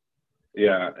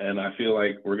 Yeah, and I feel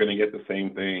like we're going to get the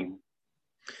same thing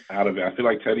out of it. I feel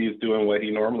like Teddy is doing what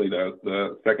he normally does.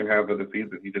 The second half of the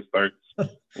season, he just starts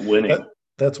winning.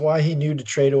 That's why he knew to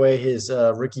trade away his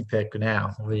rookie pick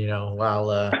now,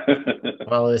 while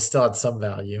it still had some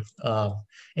value.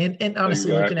 And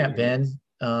honestly, looking at Ben,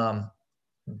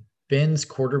 Ben's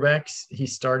quarterbacks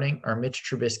he's starting are Mitch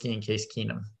Trubisky and Case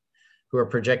Keenum, who are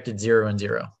projected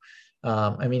 0-0.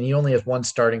 I mean, he only has one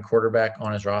starting quarterback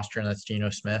on his roster, and that's Geno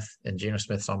Smith, and Geno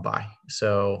Smith's on bye.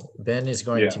 So Ben is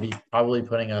going to be probably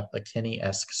putting up a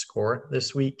Kenny-esque score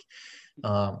this week.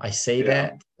 I say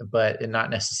that, but not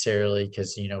necessarily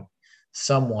because,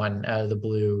 someone out of the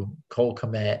blue, Cole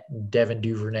Kmet, Devin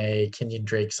Duvernay, Kenyon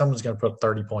Drake, someone's going to put up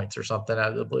 30 points or something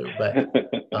out of the blue.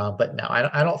 But no,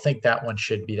 I don't think that one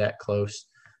should be that close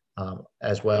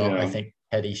as well. Yeah. I think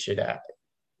Teddy should add.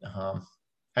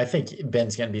 I think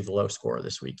Ben's going to be the low scorer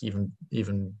this week,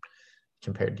 even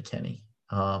compared to Kenny.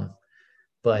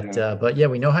 But yeah,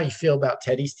 we know how you feel about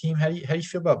Teddy's team. How do you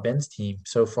feel about Ben's team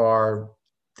so far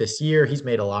this year? He's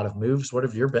made a lot of moves. What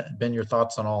have been your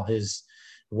thoughts on all his?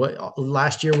 What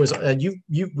last year was?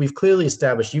 We've clearly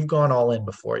established you've gone all in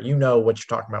before. You know what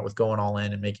you're talking about with going all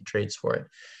in and making trades for it.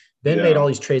 Ben made all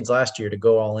these trades last year to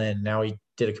go all in. Now he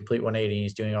did a complete 180. And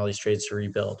he's doing all these trades to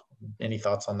rebuild. Any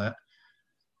thoughts on that?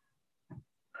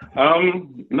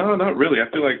 No, not really. I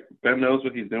feel like Ben knows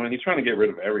what he's doing. He's trying to get rid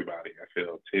of everybody, I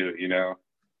feel too,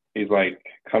 He's like,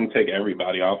 come take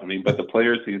everybody off of me. But the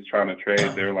players he's trying to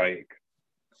trade, they're like,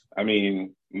 I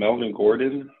mean, Melvin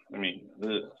Gordon,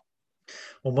 ugh.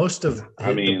 Well, most of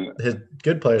his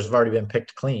good players have already been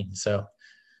picked clean, so.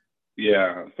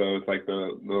 Yeah, so it's like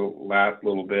the last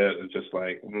little bit is just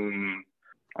like,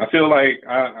 I feel like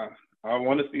I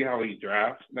want to see how he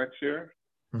drafts next year.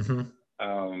 Mm-hmm.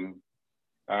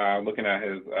 Looking at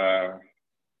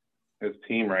his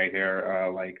team right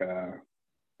here,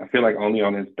 I feel like only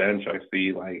on his bench I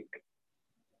see like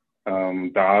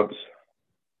Dobbs.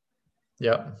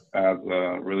 Yep. Has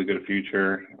a really good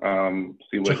future.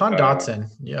 See what Jahan Dotson,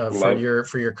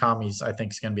 for your commies, I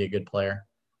think is going to be a good player.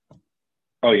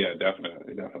 Oh yeah,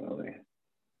 definitely.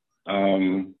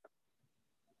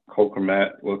 Cole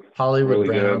Kmet looks Hollywood really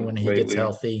Brown good when he lately. gets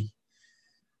healthy.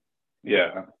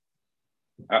 Yeah.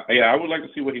 I would like to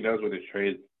see what he does with his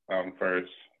trades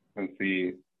first and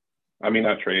see. I mean,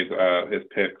 not trades, his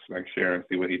picks next year and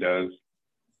see what he does.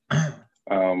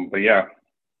 But yeah.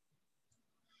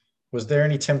 Was there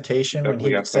any temptation when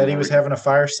he said he was having a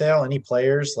fire sale? Any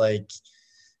players like,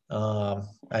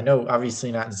 I know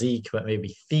obviously not Zeke, but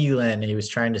maybe Thielen, he was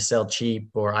trying to sell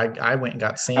cheap, or I went and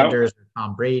got Sanders or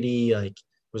Tom Brady. Like,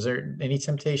 was there any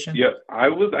temptation? Yeah, I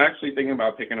was actually thinking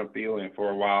about picking up Thielen for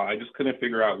a while. I just couldn't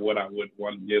figure out what I would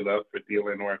want to give up for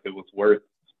Thielen, or if it was worth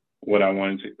what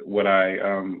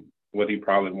he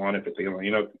probably wanted for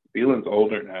Thielen. Thielen's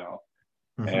older now,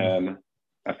 and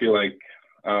I feel like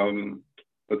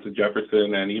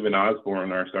Jefferson and even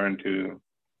Osborne are starting to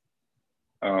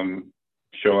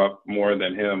show up more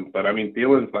than him. But I mean,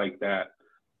 Thielen's like that.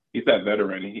 He's that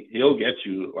veteran. He'll get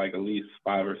you like at least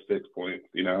 5 or 6 points.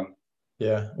 Yeah.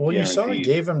 Well, you saw he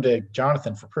gave him to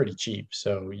Jonathan for pretty cheap,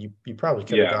 so you probably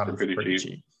could have got him for pretty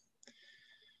cheap.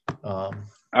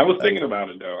 I was thinking about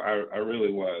it though. I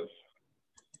really was.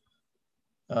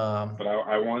 But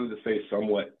I wanted to say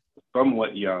somewhat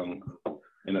young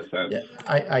in a sense. Yeah,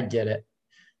 I get it.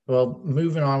 Well,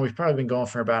 moving on, we've probably been going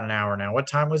for about an hour now. What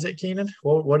time was it, Keenan?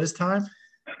 What is time?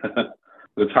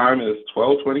 The time is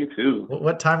 12:22.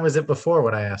 What time was it before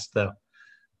when I asked, though?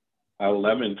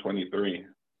 11:23.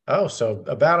 Oh, so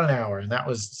about an hour. And that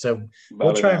was so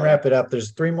we'll try and wrap it up.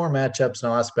 There's 3 more matchups,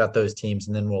 and I'll ask about those teams,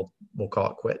 and then we'll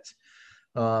call it quits.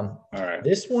 All right.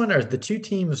 This one are the 2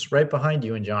 teams right behind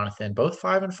you and Jonathan, both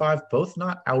 5-5, both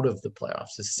not out of the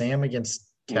playoffs. It's Sam against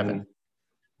Kevin. Mm-hmm.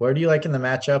 Where do you like in the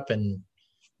matchup, and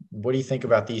what do you think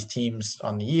about these teams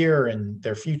on the year and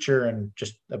their future and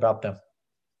just about them?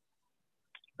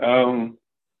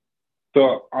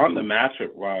 So on the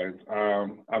matchup wise,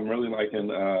 I'm really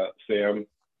liking Sam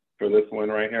for this one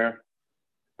right here.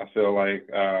 I feel like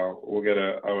I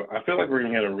feel like we're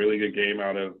gonna get a really good game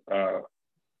out of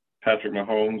Patrick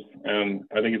Mahomes, and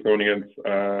I think he's going against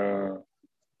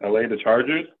LA, the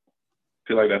Chargers. I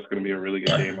feel like that's gonna be a really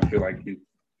good game. I feel like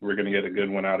we're gonna get a good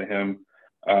one out of him.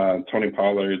 Tony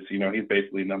Pollard's, he's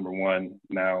basically number 1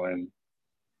 now in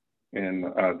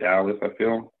Dallas, I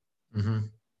feel. Mm-hmm.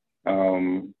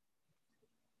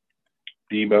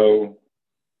 Debo,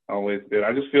 always good.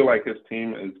 I just feel like his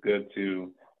team is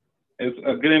it's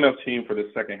a good enough team for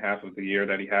the second half of the year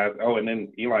that he has. Oh, and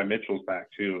then Eli Mitchell's back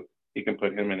too. He can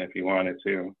put him in if he wanted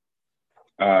to.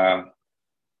 I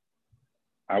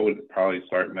would probably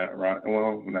start Matt Ryan.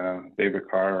 Well, no, David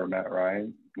Carr or Matt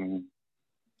Ryan. I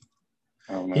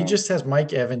don't know. He just has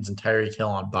Mike Evans and Tyreek Hill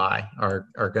on bye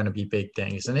are going to be big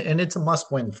things, and it's a must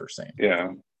win for Sam.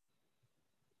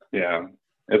 Yeah,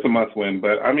 it's a must win.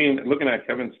 But I mean, looking at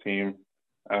Kevin's team,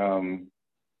 I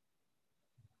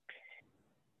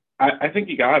think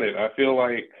he got it. I feel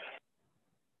like,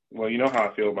 well, you know how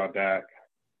I feel about Dak.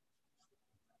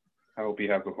 I hope he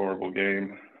has a horrible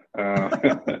game. He's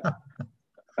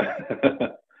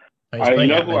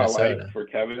playing at who I Minnesota. like for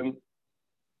Kevin?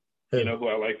 Who? You know who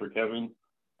I like for Kevin?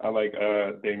 I like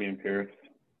Damian Pierce.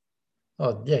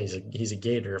 Oh yeah, he's a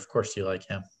Gator. Of course you like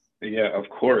him. Yeah, of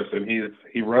course, and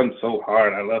he runs so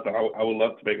hard. I would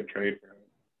love to make a trade for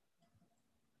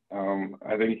him.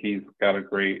 I think he's got a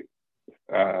great.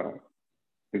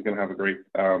 He's gonna have a great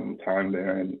time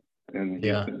there in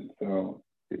Houston. So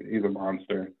he's a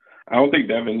monster. I don't think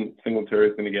Devin Singletary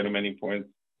is gonna get him any points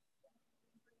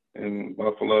in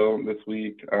Buffalo this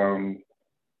week. I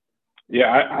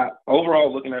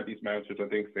overall looking at these matches, I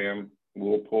think Sam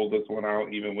will pull this one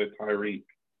out, even with Tyreek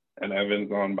and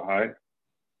Evans on bye.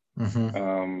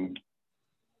 Mm-hmm.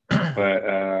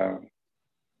 But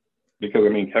because I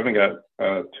mean Kevin got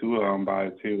two on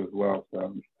bye too as well.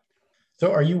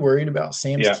 So are you worried about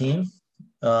Sam's team?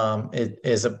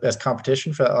 As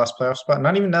competition for that last playoff spot?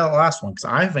 Not even that last one, because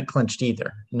I haven't clinched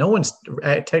either. No one's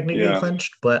technically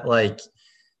clinched, but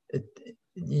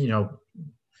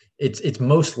it's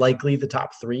most likely the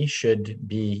top three should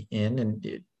be in, and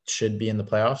it should be in the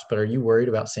playoffs. But are you worried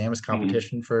about Sam's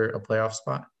competition for a playoff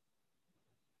spot?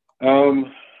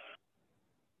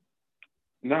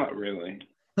 Not really.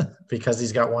 Because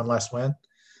he's got one less win?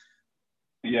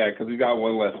 Yeah, because he got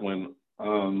one less win.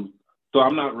 So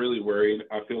I'm not really worried.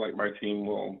 I feel like my team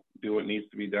will do what needs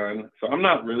to be done. So I'm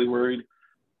not really worried.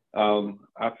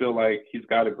 I feel like he's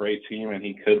got a great team and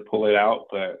he could pull it out,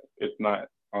 but it's not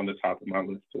on the top of my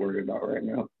list to worry about right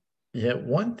now. Yeah,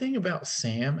 one thing about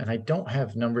Sam, and I don't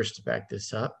have numbers to back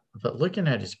this up, but looking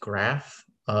at his graph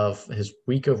of his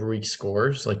week-over-week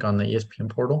scores, like on the ESPN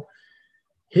portal,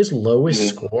 his lowest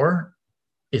score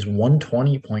is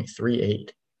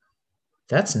 120.38.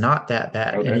 That's not that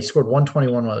bad. Okay. And he scored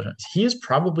 121 other times. He is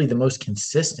probably the most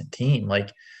consistent team. Like,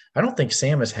 I don't think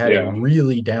Sam has had a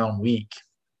really down week.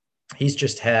 He's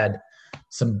just had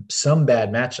some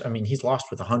bad match. I mean, he's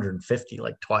lost with 150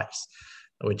 like twice,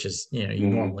 which is, you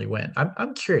normally win.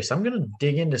 I'm curious. I'm going to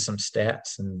dig into some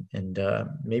stats and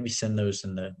maybe send those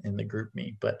in the group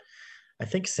me. But I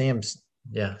think Sam's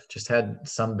just had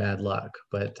some bad luck.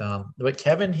 But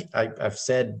Kevin, I've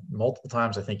said multiple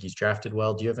times, I think he's drafted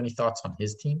well. Do you have any thoughts on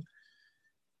his team?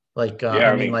 Like,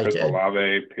 I mean, like Chris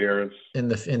Olave, Pierce in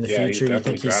the future, you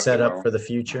think he's set up for the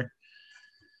future?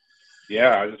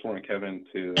 Yeah, I just want Kevin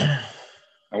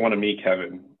I want to meet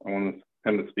Kevin. I want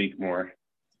him to speak more.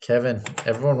 Kevin,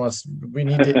 we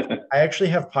need to, I actually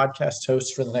have podcast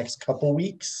hosts for the next couple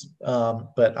weeks,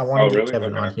 but I want to get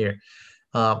Kevin on here.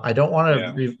 I don't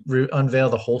want to unveil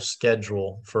the whole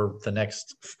schedule for the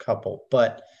next couple,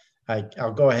 but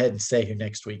I'll go ahead and say who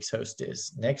next week's host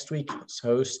is. Next week's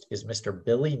host is Mr.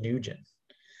 Billy Nugent.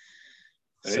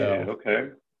 So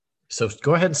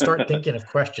go ahead and start thinking of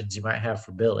questions you might have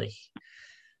for Billy.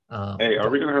 Are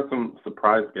we gonna have some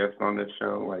surprise guests on this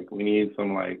show? Like, we need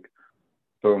some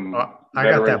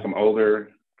veterans, some older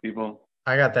people.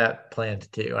 I got that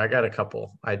planned too. I got a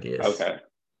couple ideas. Okay.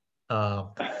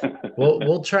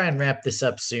 We'll try and wrap this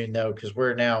up soon though, because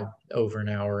we're now over an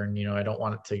hour, and I don't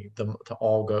want it to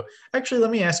all go. Actually,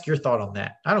 let me ask your thought on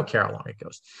that. I don't care how long it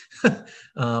goes.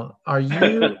 Are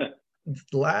you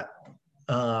the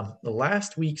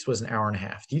last week's was an hour and a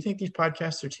half? Do you think these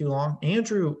podcasts are too long?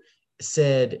 Andrew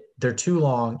said they're too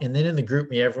long, and then in the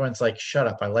group me, everyone's like, "Shut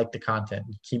up! I like the content.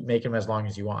 Keep making them as long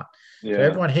as you want." Yeah. So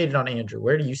everyone hated on Andrew.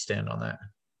 Where do you stand on that?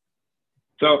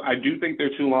 So I do think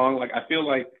they're too long. Like, I feel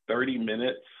like 30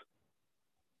 minutes,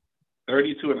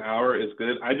 30 to an hour is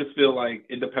good. I just feel like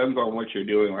it depends on what you're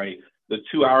doing. Like, the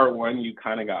 2-hour one, you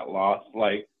kind of got lost.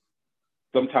 Like,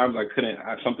 sometimes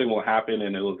something will happen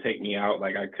and it will take me out.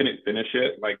 Like, I couldn't finish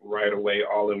it like right away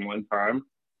all in one time.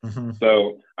 Mm-hmm.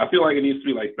 So I feel like it needs to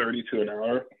be like 30 to an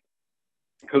hour.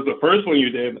 Because the first one you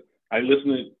did, I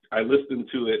listened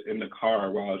to it in the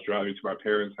car while I was driving to my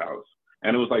parents' house.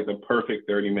 And it was like the perfect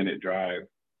 30-minute drive,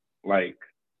 like,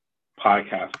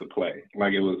 podcast to play.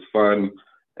 Like, it was fun.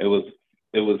 It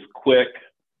was quick.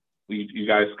 You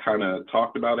guys kind of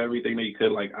talked about everything that you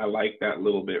could. Like, I like that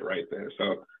little bit right there.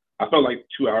 So I felt like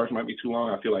 2 hours might be too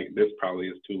long. I feel like this probably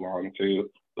is too long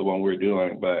too, the one we're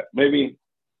doing. But maybe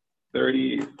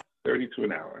 30 to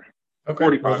an hour. Okay.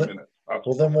 45 minutes.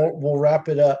 Well, then we'll wrap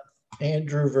it up.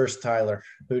 Andrew versus Tyler.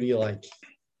 Who do you like?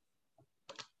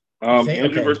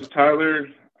 Andrew versus Tyler.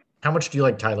 How much do you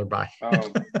like Tyler by?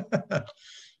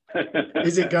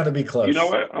 Is it going to be close? You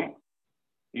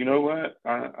know what?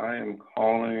 I am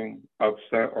calling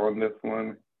upset on this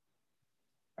one.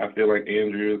 I feel like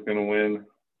Andrew is going to win.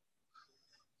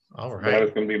 All right. That is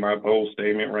going to be my bold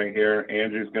statement right here.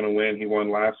 Andrew's going to win. He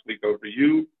won last week over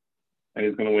you, and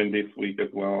he's going to win this week as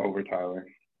well over Tyler.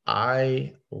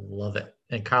 I love it.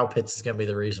 And Kyle Pitts is going to be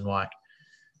the reason why.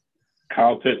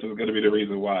 Kyle Pitts is going to be the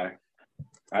reason why.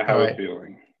 I have a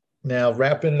feeling. Now,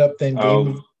 wrapping it up then,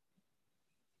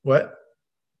 what?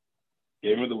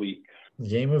 Game of the week.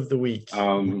 Game of the week.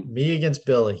 Me against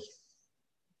Billy.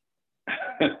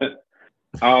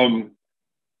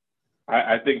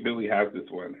 I think Billy has this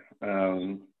one.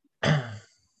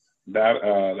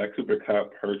 That Cooper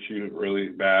Kupp hurt you really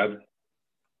bad.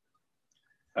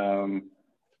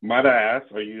 Might I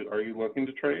ask, are you looking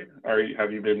to trade?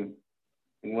 Have you been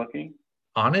looking?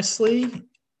 Honestly,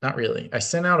 not really. I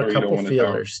sent out a couple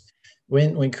feelers.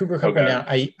 When Cooper Kupp went down,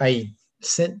 I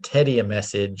sent Teddy a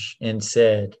message and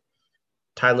said,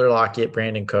 Tyler Lockett,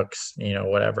 Brandon Cooks,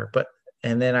 whatever.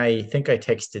 And then I think I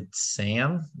texted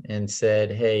Sam and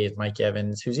said, hey, is Mike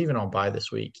Evans, who's even on bye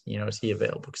this week, is he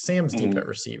available? Because Sam's deep at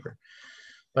receiver.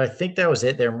 But I think that was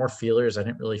it. There were more feelers. I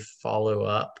didn't really follow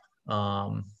up.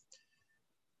 I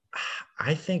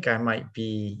think I might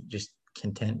be just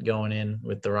content going in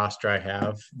with the roster I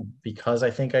have because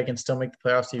I think I can still make the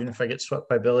playoffs even if I get swept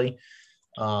by Billy.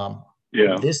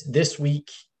 This week,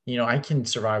 I can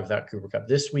survive without Cooper Kupp.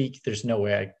 This week, there's no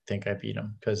way I think I beat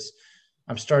him because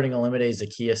I'm starting Olamide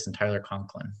Zaccheaus and Tyler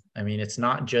Conklin. I mean, it's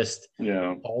not just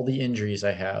all the injuries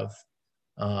I have.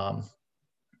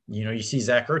 You see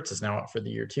Zach Ertz is now out for the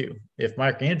year too. If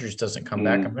Mark Andrews doesn't come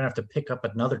back, I'm going to have to pick up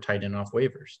another tight end off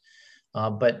waivers.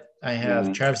 But I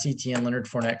have Travis Etienne, Leonard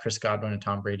Fournette, Chris Godwin, and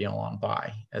Tom Brady all on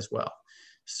bye as well.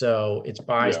 So it's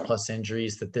buys plus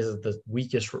injuries that this is the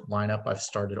weakest lineup I've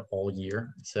started all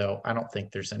year. So I don't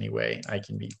think there's any way I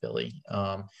can beat Billy.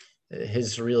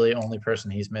 His really only person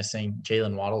he's missing,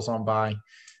 Jalen Waddle's on bye,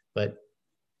 but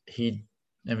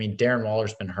Darren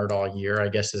Waller's been hurt all year, I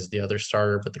guess, is the other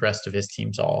starter, but the rest of his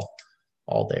team's all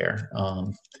there.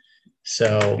 I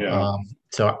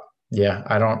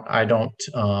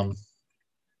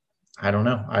don't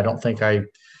know. I don't think I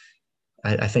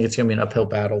think it's going to be an uphill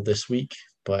battle this week,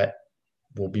 but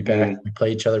we'll be back. We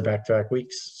play each other back-to-back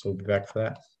weeks, so we'll be back for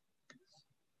that.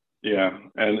 Yeah.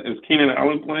 And is Keenan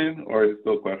Allen playing or is it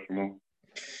still questionable?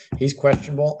 He's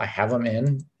questionable. I have him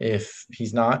in. If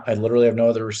he's not, I literally have no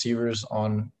other receivers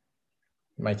on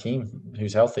my team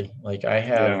who's healthy. Like I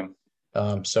have.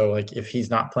 So like if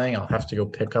he's not playing, I'll have to go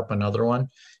pick up another one.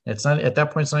 It's not at that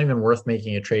point, it's not even worth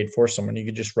making a trade for someone. You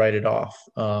could just write it off.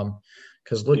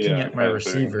 Because looking at my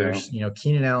receivers,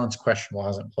 Keenan Allen's questionable,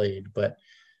 hasn't played, but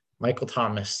Michael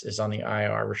Thomas is on the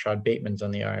IR. Rashad Bateman's on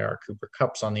the IR. Cooper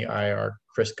Kupp's on the IR.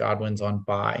 Chris Godwin's on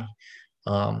bye.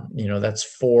 That's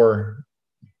 4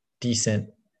 decent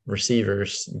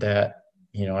receivers that,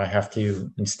 I have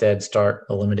to instead start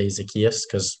Olamide Zaccheaus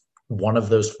because one of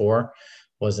those 4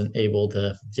 wasn't able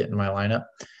to get in my lineup.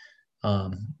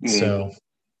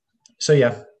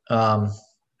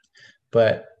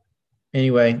 But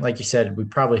anyway, like you said, we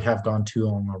probably have gone too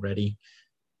long already.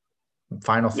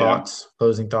 Final thoughts,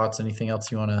 closing thoughts, anything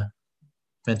else you want to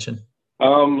mention?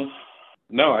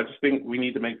 No, I just think we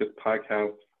need to make this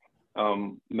podcast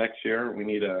next year. We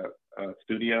need a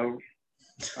studio.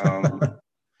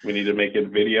 We need to make it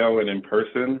video and in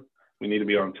person. We need to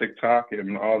be on TikTok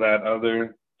and all that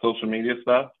other social media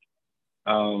stuff.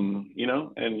 And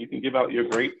you can give out your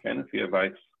great fantasy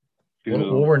advice.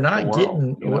 Well, we're not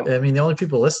getting, the only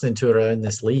people listening to it are in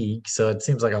this league, so it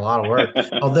seems like a lot of work.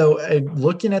 Although,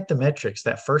 looking at the metrics,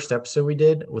 that first episode we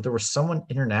did, there was someone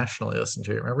internationally listening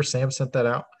to it. Remember Sam sent that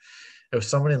out? It was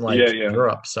someone in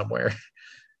Europe somewhere.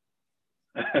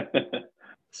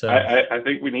 So I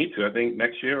think we need to. I think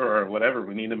next year or whatever,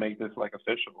 we need to make this like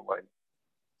official, like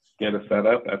get a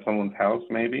setup at someone's house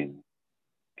maybe,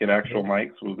 get actual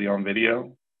mics, we'll be on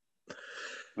video.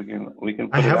 We can.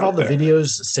 I have all the videos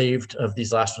saved of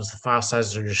these last ones. The file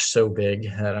sizes are just so big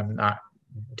that I'm not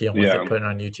dealing with it putting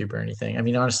on YouTube or anything.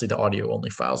 Honestly, the audio only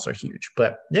files are huge.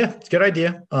 But yeah, it's a good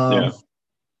idea.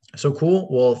 So cool.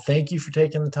 Well, thank you for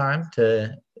taking the time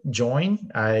to join.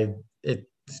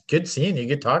 It's good seeing you,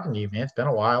 good talking to you, man. It's been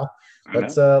a while.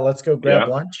 Let's go grab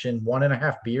lunch and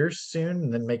 1.5 beers soon,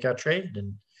 and then make our trade.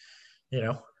 And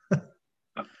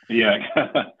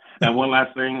And one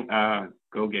last thing,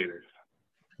 go Gators.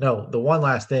 No, the one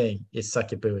last thing is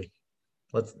suck it, buoy.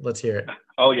 Let's hear it.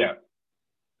 Oh yeah,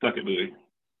 suck it, buoy.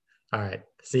 All right,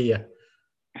 see ya.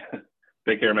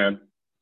 Take care, man.